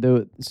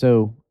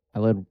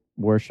led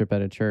worship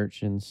at a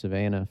church in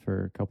Savannah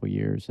for a couple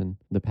years, and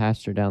the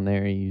pastor down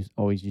there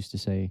always used to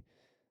say,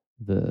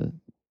 "The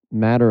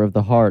matter of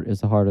the heart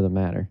is the heart of the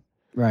matter."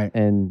 Right.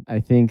 And I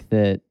think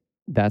that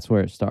that's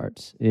where it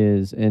starts.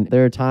 And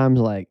there are times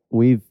like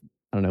we've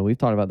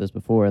talked about this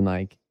before, and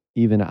like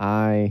even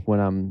when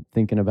I'm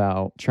thinking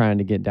about trying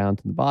to get down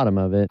to the bottom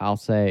of it, I'll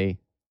say,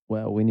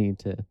 "Well, we need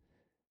to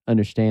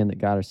understand that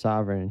God is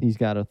sovereign. He's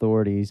got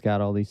authority. He's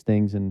got all these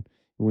things, and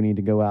we need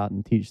to go out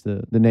and teach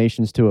the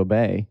nations to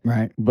obey.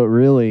 Right. But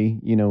really,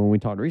 when we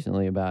talked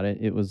recently about it,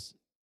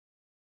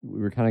 we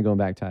were kind of going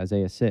back to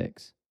Isaiah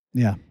 6.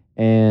 Yeah.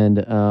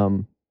 And,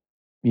 I'll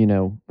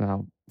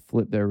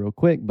flip there real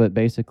quick, but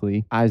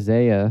basically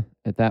Isaiah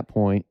at that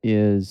point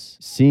is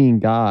seeing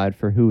God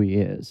for who he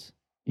is,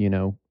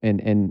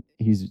 and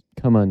he's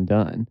come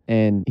undone.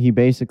 And he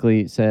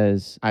basically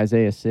says,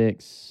 Isaiah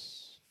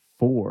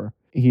 6:4,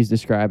 he's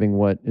describing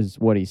what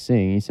he's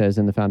seeing. He says,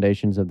 "And the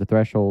foundations of the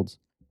thresholds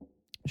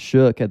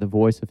shook at the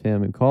voice of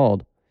him who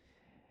called,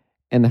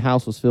 and the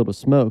house was filled with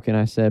smoke. And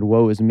I said,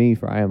 Woe is me,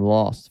 for I am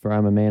lost, for I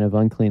am a man of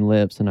unclean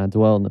lips, and I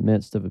dwell in the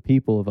midst of a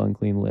people of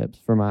unclean lips.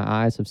 For my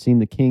eyes have seen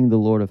the King, the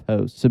Lord of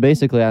hosts." So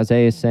basically,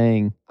 Isaiah is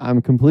saying,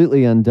 I'm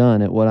completely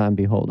undone at what I'm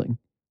beholding,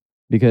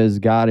 because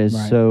God is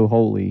Right. so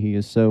holy. He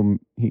is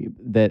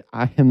that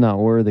I am not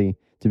worthy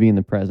to be in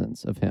the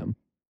presence of him,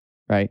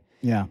 right?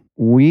 Yeah.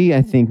 We,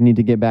 I think, need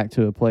to get back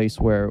to a place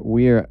where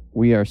we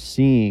are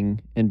seeing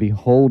and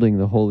beholding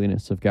the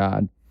holiness of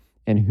God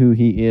and who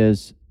he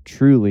is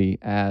truly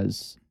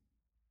as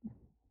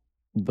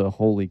the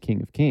holy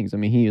King of Kings. I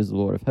mean, he is the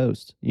Lord of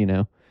hosts,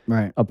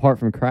 Right. Apart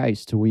from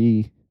Christ,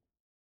 we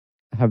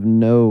have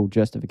no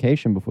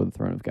justification before the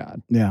throne of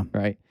God, Yeah.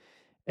 right?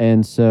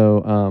 And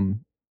so,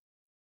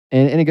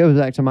 and it goes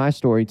back to my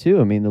story too.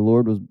 I mean, the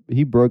Lord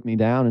he broke me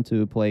down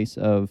into a place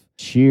of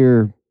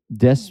sheer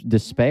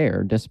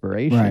despair,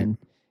 desperation, Right.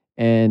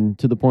 and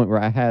to the point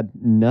where I had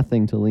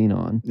nothing to lean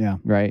on, Yeah.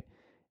 right?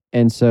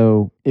 And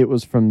so it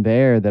was from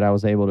there that I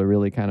was able to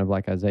really kind of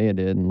like Isaiah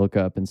did and look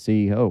up and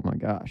see, oh my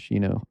gosh,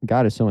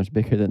 God is so much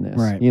bigger than this,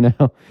 Right.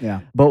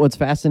 Yeah. But what's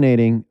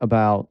fascinating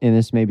about, and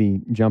this may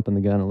be jumping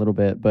the gun a little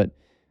bit, but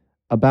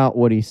about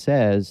what he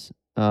says,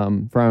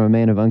 for I'm a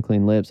man of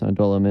unclean lips, and I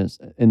dwell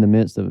in the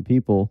midst of a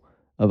people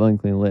of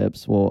unclean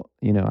lips. Well,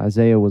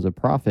 Isaiah was a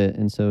prophet,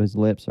 and so his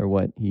lips are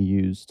what he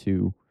used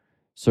to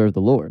serve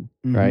the Lord,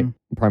 right?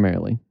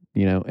 Primarily,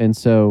 and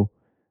so,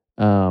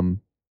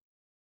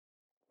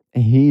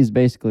 he's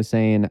basically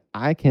saying,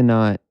 I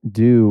cannot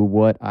do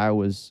what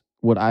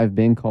I've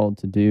been called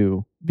to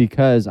do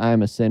because I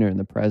am a sinner in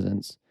the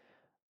presence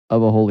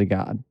of a holy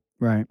God.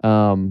 Right.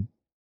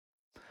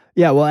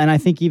 Yeah, well, and I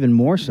think even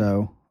more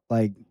so,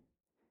 like,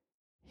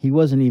 he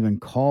wasn't even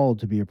called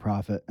to be a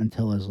prophet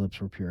until his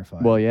lips were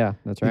purified. Well, yeah,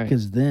 that's right.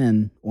 Because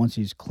then, once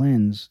he's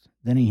cleansed,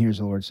 then he hears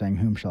the Lord saying,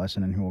 "Whom shall I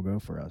send, and who will go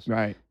for us?"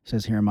 Right. He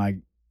says, "Here am I,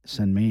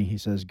 send me." He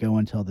says, "Go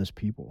and tell this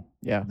people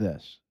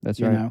this." That's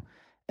you right. know?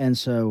 And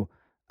so,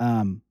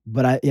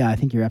 but I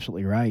think you're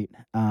absolutely right.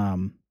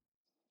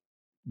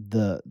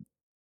 The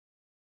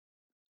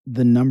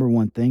number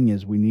one thing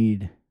is we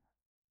need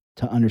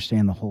to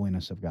understand the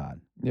holiness of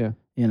God. Yeah.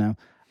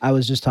 I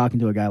was just talking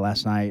to a guy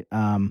last night.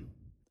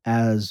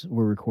 As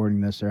we're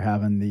recording this, they're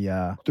having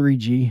the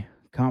 3G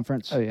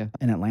conference in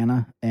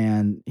Atlanta,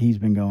 and he's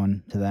been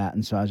going to that.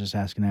 And so I was just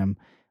asking him,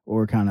 what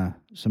were kind of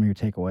some of your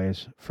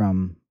takeaways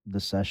from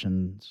the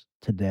sessions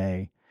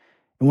today?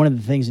 And one of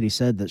the things that he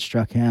said that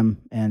struck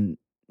him, and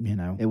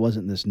it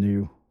wasn't this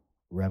new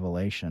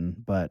revelation,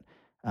 but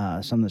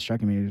something that struck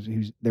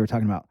him, they were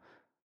talking about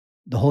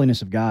the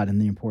holiness of God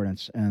and the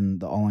importance and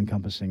the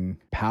all-encompassing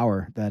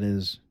power that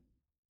is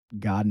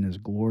God and his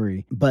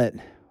glory. But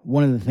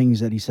one of the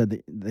things that he said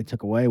that they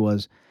took away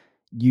was,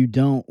 you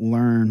don't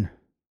learn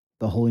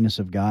the holiness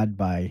of God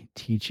by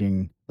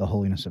teaching the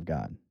holiness of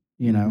God.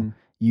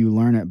 You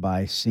learn it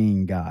by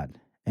seeing God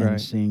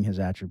and seeing his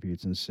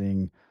attributes and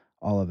seeing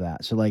all of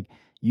that. So like,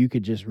 you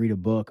could just read a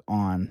book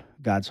on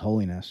God's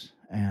holiness,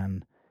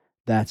 and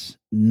that's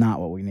not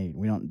what we need.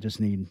 We don't just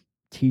need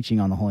teaching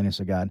on the holiness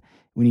of God.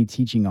 We need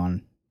teaching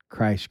on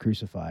Christ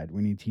crucified.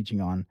 We need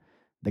teaching on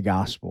the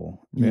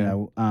gospel,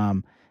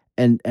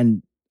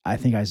 and I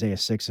think Isaiah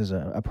 6 is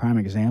a prime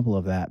example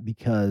of that,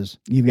 because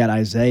you've got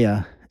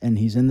Isaiah, and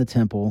he's in the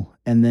temple,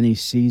 and then he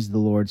sees the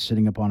Lord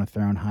sitting upon a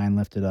throne, high and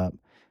lifted up.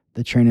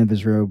 The train of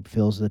his robe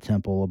fills the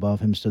temple. Above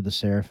him stood the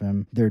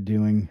seraphim. They're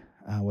doing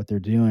what they're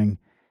doing,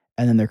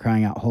 and then they're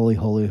crying out, "Holy,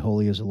 holy,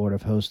 holy is the Lord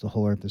of hosts. The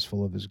whole earth is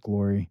full of his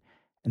glory."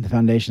 And the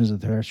foundations of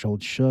the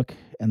threshold shook,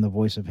 and the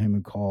voice of him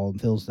who called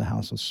fills the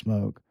house with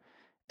smoke.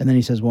 And then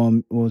he says,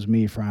 "Woe is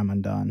me, for I'm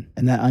undone."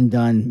 And that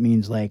undone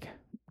means like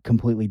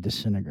completely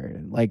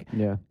disintegrated. Like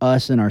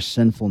us and our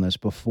sinfulness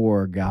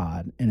before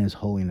God and his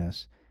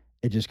holiness,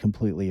 it just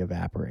completely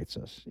evaporates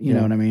us. You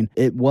know what I mean?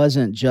 It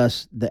wasn't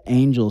just the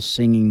angels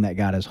singing that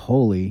God is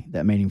holy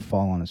that made him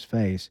fall on his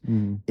face.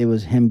 It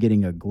was him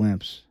getting a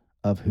glimpse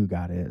of who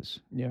God is.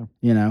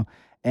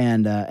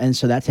 And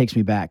so that takes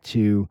me back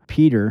to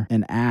Peter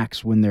in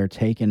Acts, when they're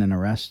taken and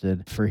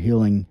arrested for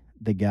healing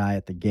the guy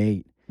at the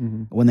gate.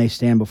 When they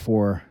stand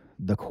before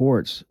the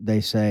courts,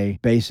 they say,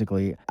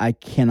 basically, "I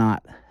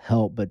cannot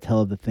help but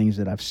tell of the things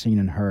that I've seen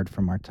and heard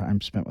from our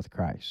time spent with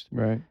Christ."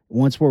 Right.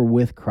 Once we're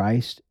with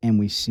Christ and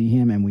we see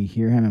him and we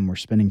hear him and we're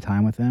spending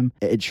time with him,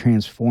 it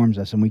transforms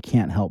us, and we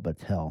can't help but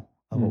tell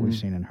of what we've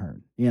seen and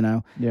heard,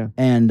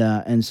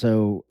 And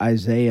so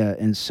Isaiah,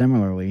 and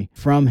similarly,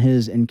 from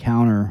his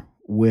encounter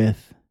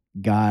with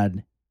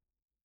God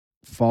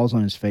falls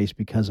on his face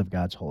because of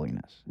God's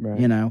holiness. Right.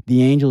 You know,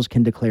 the angels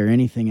can declare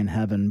anything in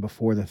heaven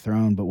before the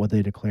throne, but what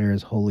they declare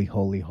is holy,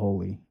 holy,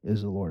 holy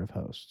is the Lord of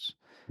hosts.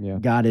 Yeah.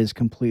 God is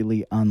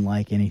completely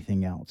unlike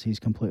anything else. He's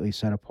completely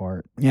set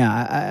apart.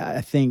 Yeah,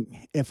 I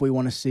think if we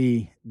want to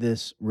see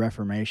this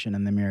Reformation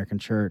in the American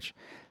church,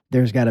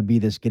 there's got to be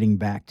this getting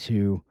back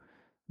to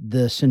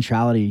the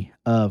centrality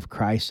of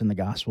Christ and the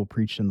gospel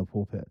preached in the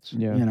pulpits.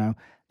 Yeah. You know,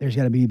 there's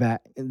got to be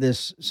back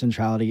this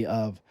centrality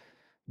of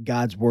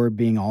God's word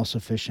being all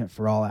sufficient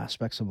for all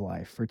aspects of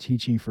life, for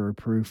teaching, for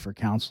reproof, for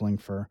counseling,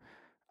 for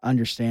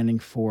understanding,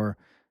 for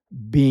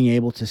being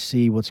able to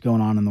see what's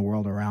going on in the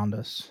world around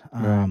us.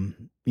 Right.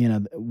 You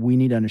know, we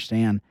need to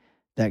understand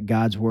that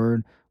God's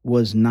word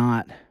was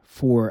not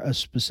for a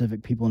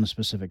specific people in a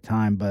specific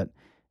time, but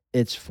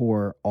it's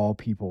for all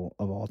people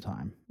of all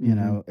time. You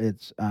know,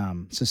 it's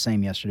the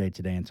same yesterday,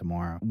 today, and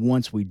tomorrow.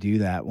 Once we do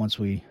that, once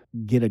we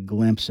get a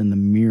glimpse in the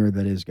mirror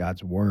that is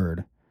God's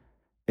word,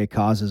 it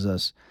causes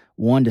us,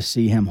 one, to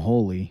see him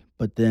holy,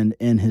 but then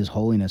in his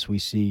holiness, we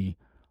see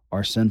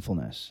our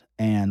sinfulness.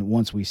 And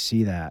once we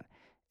see that,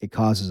 it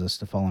causes us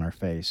to fall on our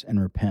face and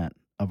repent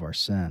of our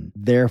sin.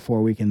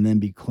 Therefore, we can then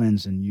be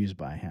cleansed and used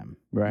by him.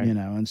 Right. You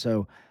know, and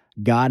so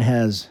God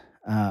has,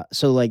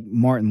 so like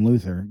Martin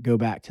Luther, go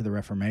back to the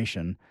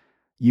Reformation,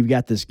 you've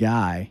got this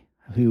guy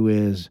who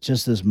is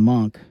just this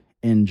monk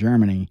in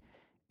Germany,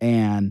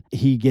 and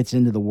he gets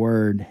into the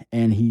word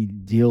and he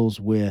deals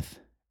with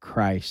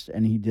Christ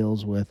and he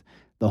deals with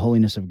the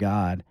holiness of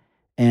God,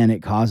 and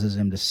it causes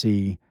him to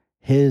see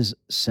his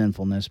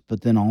sinfulness,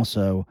 but then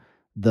also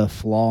the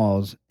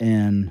flaws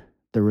in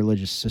the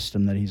religious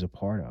system that he's a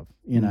part of,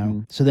 you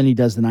know? So then he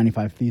does the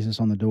 95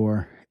 Thesis on the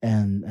door,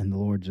 and the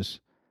Lord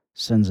just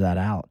sends that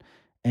out.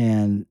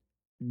 And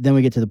then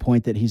we get to the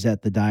point that he's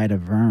at the Diet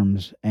of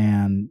Worms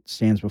and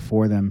stands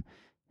before them.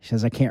 He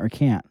says, I can't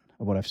recant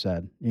of what I've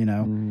said, you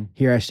know?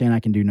 Here I stand, I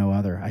can do no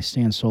other. I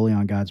stand solely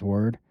on God's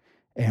word,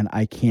 and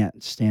I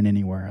can't stand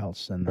anywhere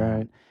else than that.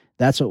 Right.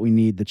 That's what we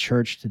need the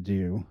church to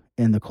do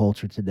in the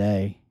culture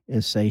today,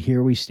 is say,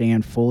 here we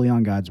stand fully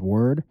on God's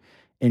word,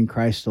 in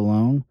Christ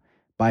alone,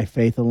 by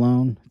faith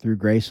alone, through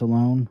grace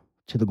alone,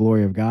 to the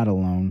glory of God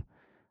alone,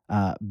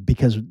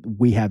 because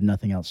we have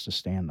nothing else to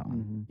stand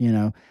on. You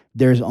know,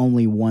 there's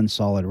only one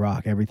solid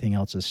rock. Everything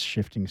else is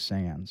shifting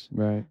sands.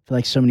 Right. I feel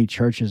like so many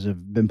churches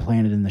have been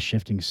planted in the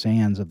shifting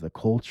sands of the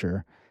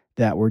culture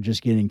that we're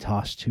just getting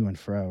tossed to and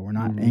fro. We're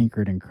not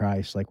anchored in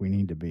Christ like we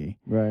need to be.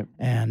 Right.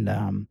 And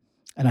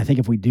I think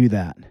if we do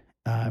that,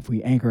 if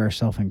we anchor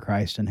ourselves in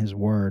Christ and his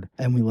word,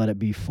 and we let it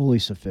be fully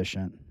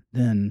sufficient,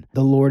 then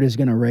the Lord is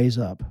going to raise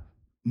up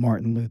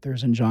Martin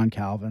Luther's and John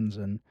Calvin's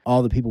and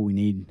all the people we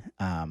need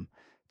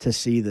to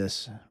see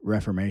this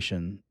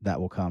Reformation that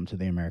will come to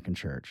the American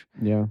church.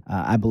 Yeah.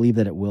 I believe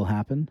that it will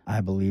happen. I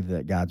believe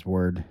that God's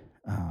word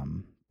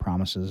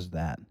promises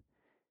that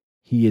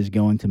he is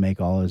going to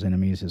make all his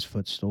enemies his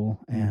footstool,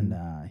 and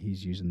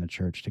he's using the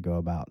church to go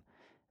about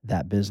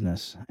that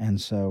business.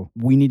 And so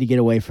we need to get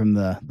away from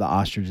the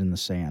ostrich in the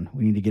sand.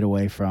 We need to get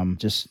away from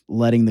just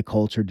letting the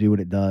culture do what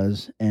it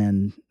does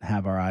and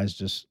have our eyes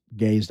just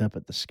gazed up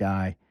at the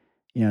sky.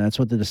 You know, that's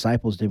what the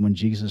disciples did when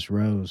Jesus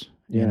rose.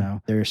 You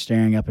know, they're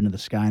staring up into the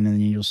sky, and then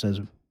the angel says,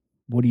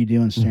 what are you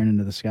doing staring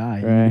into the sky?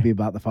 You need to be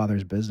about the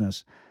Father's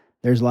business.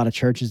 There's a lot of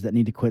churches that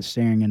need to quit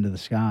staring into the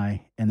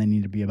sky, and they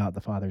need to be about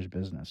the Father's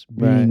business.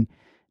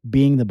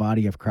 Being the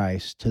body of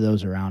Christ to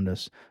those around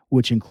us,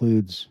 which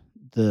includes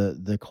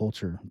the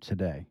culture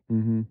today.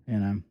 You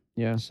know?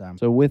 Yeah.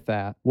 So with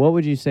that, what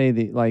would you say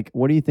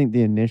what do you think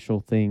the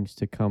initial things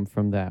to come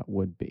from that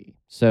would be?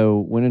 So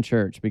when a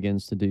church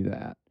begins to do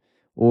that,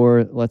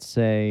 or let's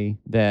say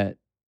that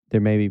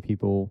there may be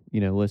people, you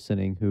know,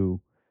 listening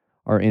who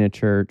are in a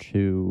church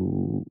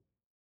who,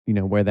 you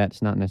know, where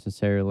that's not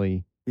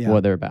necessarily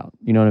what they're about.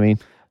 You know what I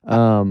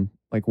mean?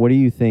 Like, what do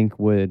you think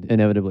would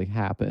inevitably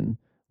happen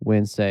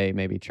when, say,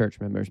 maybe church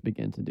members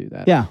begin to do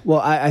that? Yeah, well,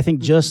 I think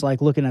just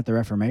like looking at the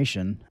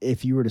Reformation,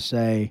 if you were to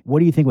say, what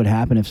do you think would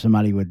happen if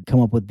somebody would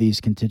come up with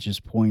these contentious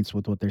points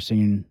with what they're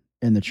seeing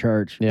in the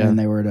church, and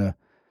they were to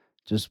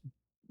just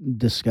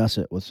discuss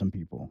it with some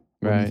people?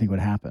 What do you think would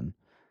happen?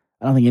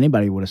 I don't think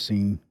anybody would have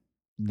seen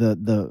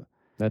the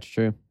That's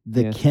true.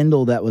 The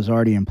kindle that was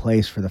already in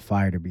place for the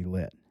fire to be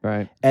lit.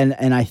 Right.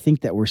 And I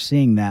think that we're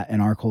seeing that in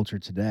our culture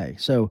today.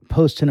 So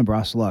post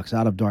tenebras lux,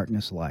 out of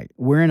darkness light.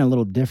 We're in a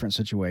little different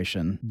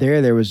situation.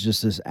 There was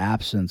just this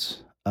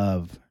absence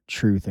of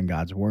truth in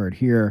God's word.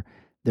 Here,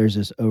 there's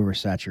this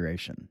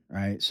oversaturation,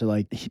 right? So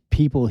like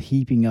people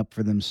heaping up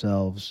for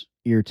themselves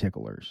ear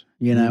ticklers,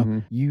 you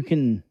know? You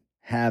can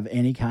have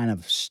any kind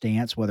of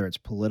stance, whether it's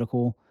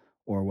political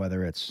or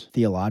whether it's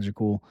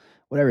theological,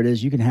 whatever it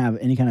is, you can have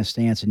any kind of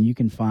stance, and you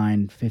can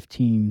find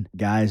 15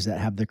 guys that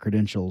have the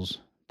credentials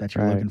that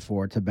you're looking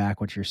for to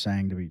back what you're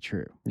saying to be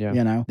true. Yeah.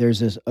 You know, there's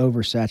this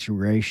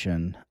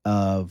oversaturation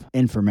of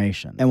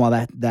information. And while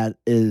that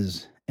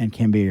is and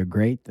can be a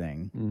great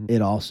thing,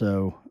 it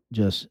also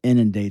just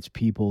inundates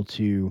people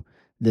to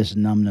this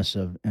numbness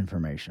of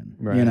information,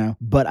 you know?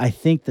 But I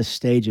think the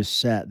stage is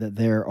set that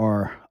there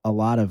are a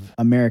lot of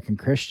American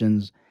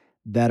Christians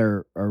that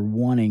are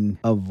wanting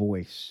a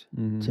voice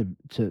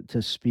Mhm.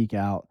 to speak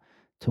out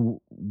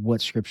to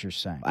what Scripture's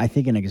saying. I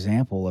think an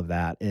example of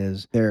that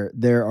is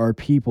there are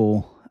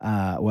people,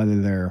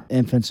 whether they're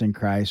infants in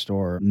Christ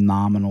or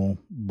nominal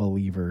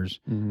believers,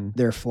 Mhm.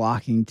 they're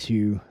flocking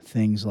to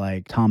things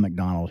like Tom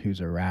McDonald, who's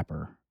a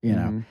rapper,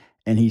 Mhm.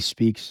 and he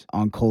speaks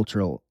on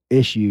cultural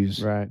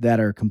issues Right. that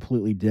are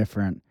completely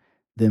different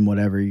than what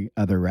every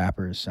other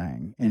rapper is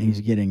saying. And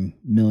he's Mhm. getting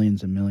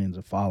millions and millions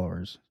of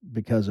followers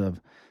because of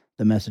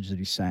the message that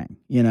he's saying.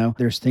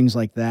 There's things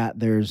like that.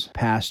 There's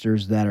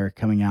pastors that are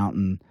coming out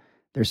and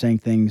they're saying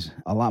things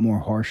a lot more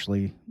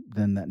harshly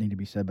than that need to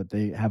be said, but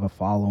they have a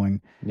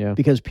following Yeah.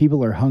 because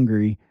people are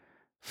hungry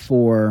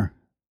for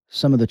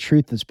some of the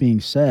truth that's being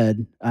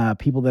said.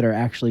 People that are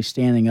actually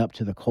standing up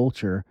to the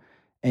culture,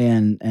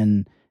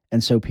 and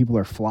so people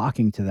are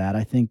flocking to that.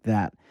 I think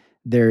that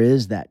there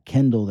is that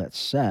kindle that's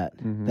set,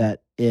 Mhm.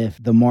 that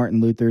if the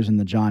Martin Luthers and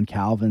the John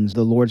Calvins,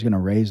 the Lord's going to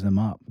raise them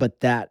up, but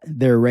that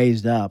they're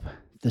raised up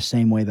the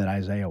same way that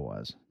Isaiah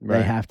was. They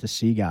Right. have to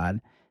see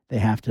God. They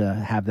have to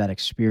have that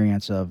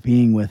experience of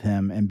being with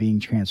him and being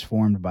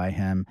transformed by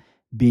him,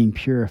 being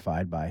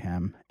purified by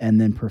him, and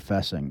then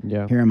professing,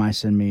 Yeah. here am I,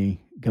 send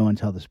me, go and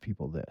tell this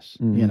people this,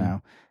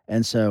 Mhm.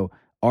 And so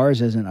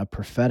ours isn't a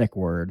prophetic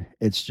word.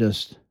 It's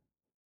just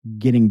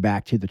getting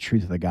back to the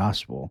truth of the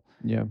gospel,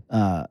 Yeah.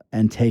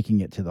 and taking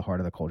it to the heart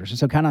of the culture.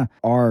 So kind of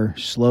our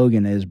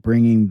slogan is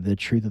bringing the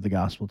truth of the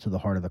gospel to the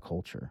heart of the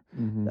culture.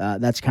 Mhm.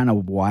 That's kind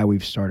of why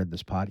we've started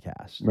this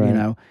podcast.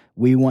 Right.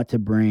 We want to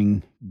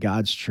bring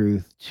God's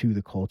truth to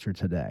the culture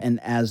today. And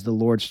as the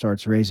Lord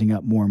starts raising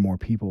up more and more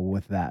people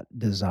with that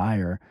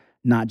desire,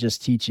 not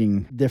just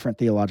teaching different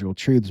theological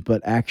truths,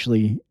 but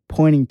actually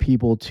pointing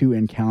people to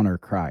encounter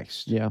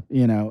Christ, Yeah.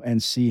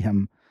 and see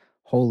him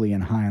holy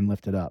and high and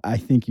lifted up. I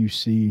think you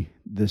see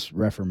this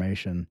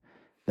Reformation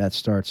that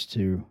starts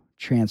to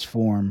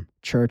transform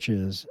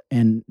churches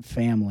and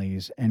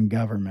families and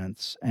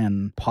governments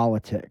and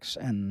politics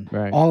and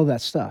Right. all of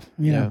that stuff.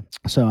 Yeah.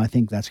 So I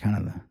think that's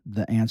kind of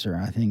the answer.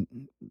 I think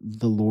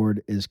the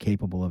Lord is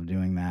capable of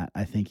doing that.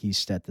 I think he's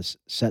set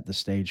the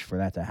stage for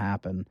that to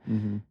happen.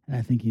 Mhm. And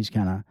I think he's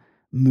kind of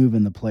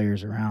moving the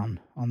players around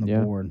on the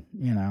Yeah. board,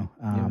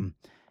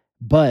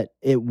 but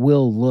it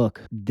will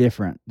look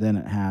different than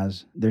it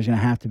has. There's going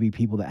to have to be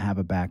people that have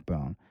a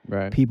backbone,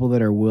 Right. people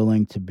that are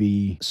willing to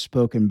be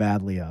spoken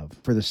badly of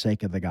for the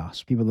sake of the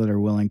gospel, people that are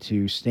willing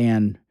to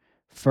stand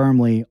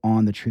firmly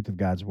on the truth of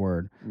God's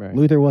word. Right.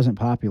 Luther wasn't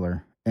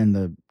popular in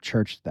the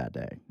church that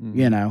day,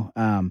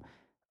 Mhm.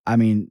 I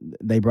mean,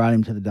 they brought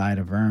him to the Diet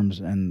of Worms,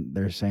 and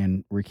they're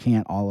saying,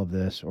 recant all of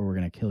this or we're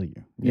going to kill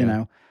you,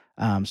 Yeah.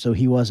 So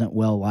he wasn't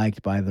well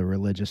liked by the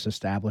religious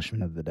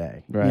establishment of the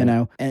day, Right.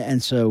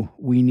 And so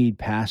we need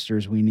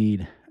pastors, we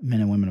need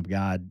men and women of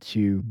God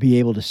to be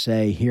able to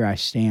say, here I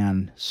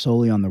stand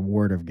solely on the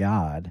word of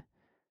God,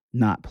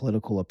 not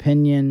political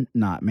opinion,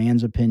 not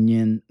man's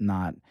opinion,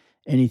 not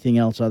anything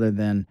else other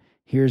than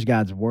here's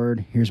God's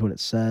word, here's what it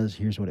says,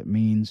 here's what it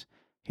means,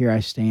 here I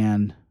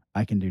stand,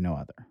 I can do no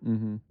other,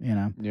 Mhm.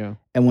 Yeah.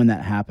 And when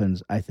that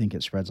happens, I think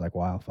it spreads like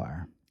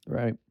wildfire.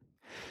 Right.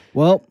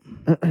 Well,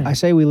 I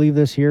say we leave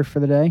this here for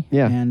the day,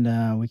 Yeah.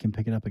 and we can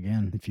pick it up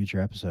again in future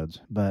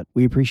episodes. But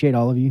we appreciate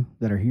all of you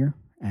that are here,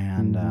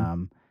 and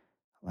Mhm.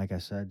 like I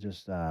said,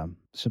 just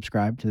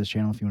subscribe to this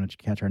channel if you want to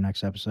catch our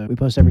next episode. We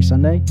post every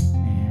Sunday,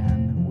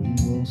 and we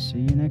will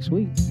see you next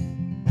week.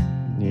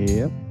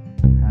 Yep.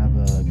 Have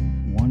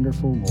a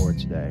wonderful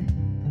Lord's Day.